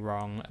doing something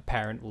wrong, a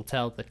parent will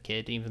tell the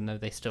kid even though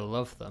they still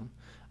love them.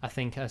 I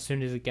think as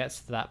soon as it gets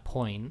to that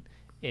point,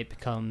 it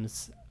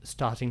becomes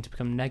starting to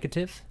become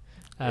negative.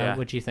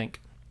 What do you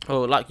think?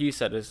 Well, like you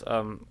said,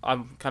 I'm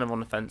kind of on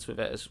the fence with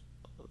it.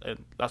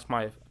 That's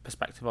my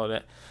perspective on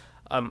it.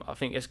 I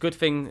think it's a good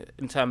thing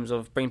in terms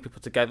of bringing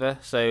people together.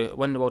 So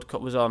when the World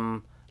Cup was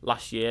on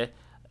last year,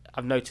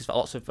 I've noticed that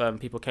lots of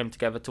people came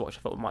together to watch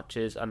the football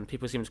matches, and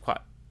people seemed quite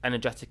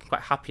energetic and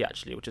quite happy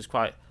actually, which is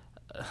quite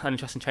an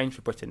interesting change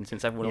for Britain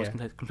since everyone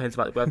always complains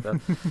about the weather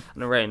and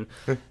the rain.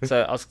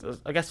 So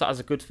I guess that was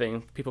a good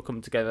thing, people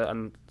coming together,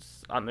 and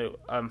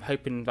I'm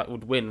hoping that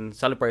would win and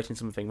celebrating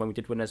something when we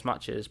did win those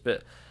matches.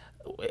 But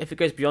if it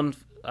goes beyond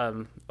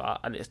that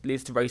and it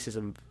leads to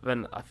racism,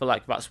 then I feel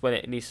like that's when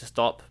it needs to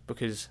stop,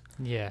 because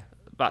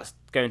that's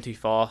going too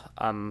far,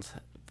 and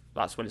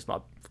that's when it's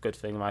not a good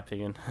thing, in my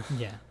opinion.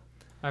 Yeah.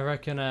 I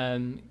reckon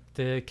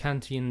the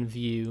Kantian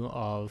view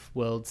of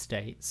world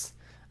states,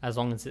 as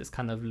long as it's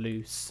kind of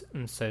loose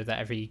and so that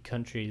every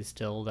country is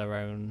still their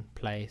own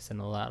place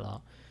and all that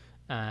lot,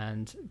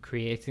 and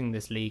creating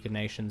this League of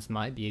Nations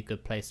might be a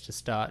good place to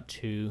start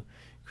to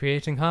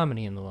creating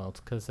harmony in the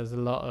world, because there's a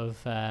lot of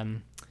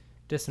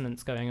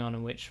dissonance going on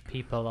in which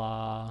people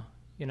are,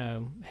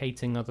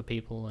 hating other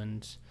people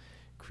and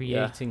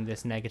creating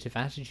this negative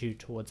attitude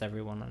towards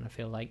everyone. And I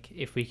feel like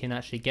if we can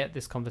actually get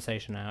this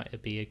conversation out,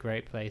 it'd be a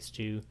great place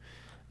to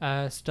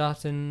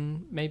start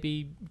and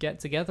maybe get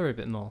together a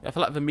bit more. I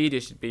feel like the media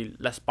should be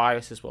less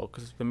biased as well,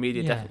 because the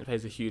media definitely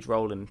plays a huge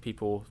role in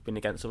people being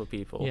against other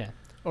people. Yeah,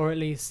 or at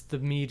least the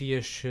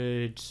media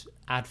should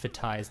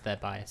advertise their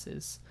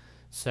biases.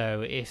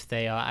 So if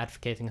they are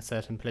advocating a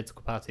certain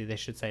political party, they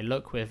should say,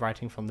 look, we're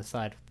writing from the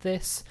side of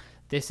this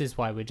is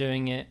why we're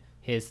doing it,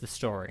 here's the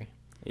story.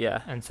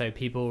 Yeah. And so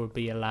people will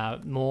be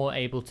more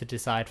able to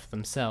decide for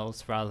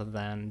themselves rather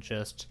than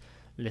just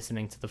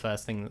listening to the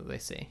first thing that they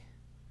see.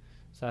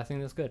 So I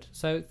think that's good.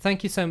 So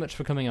thank you so much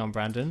for coming on,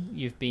 Brandon.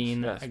 You've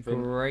been a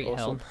great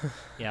help.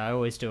 Yeah, I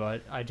always do.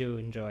 I do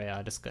enjoy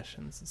our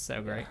discussions. It's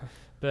so great.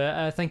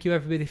 But thank you,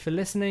 everybody, for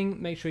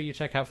listening. Make sure you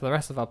check out for the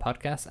rest of our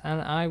podcast,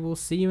 and I will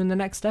see you in the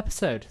next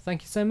episode.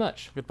 Thank you so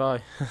much.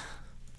 Goodbye.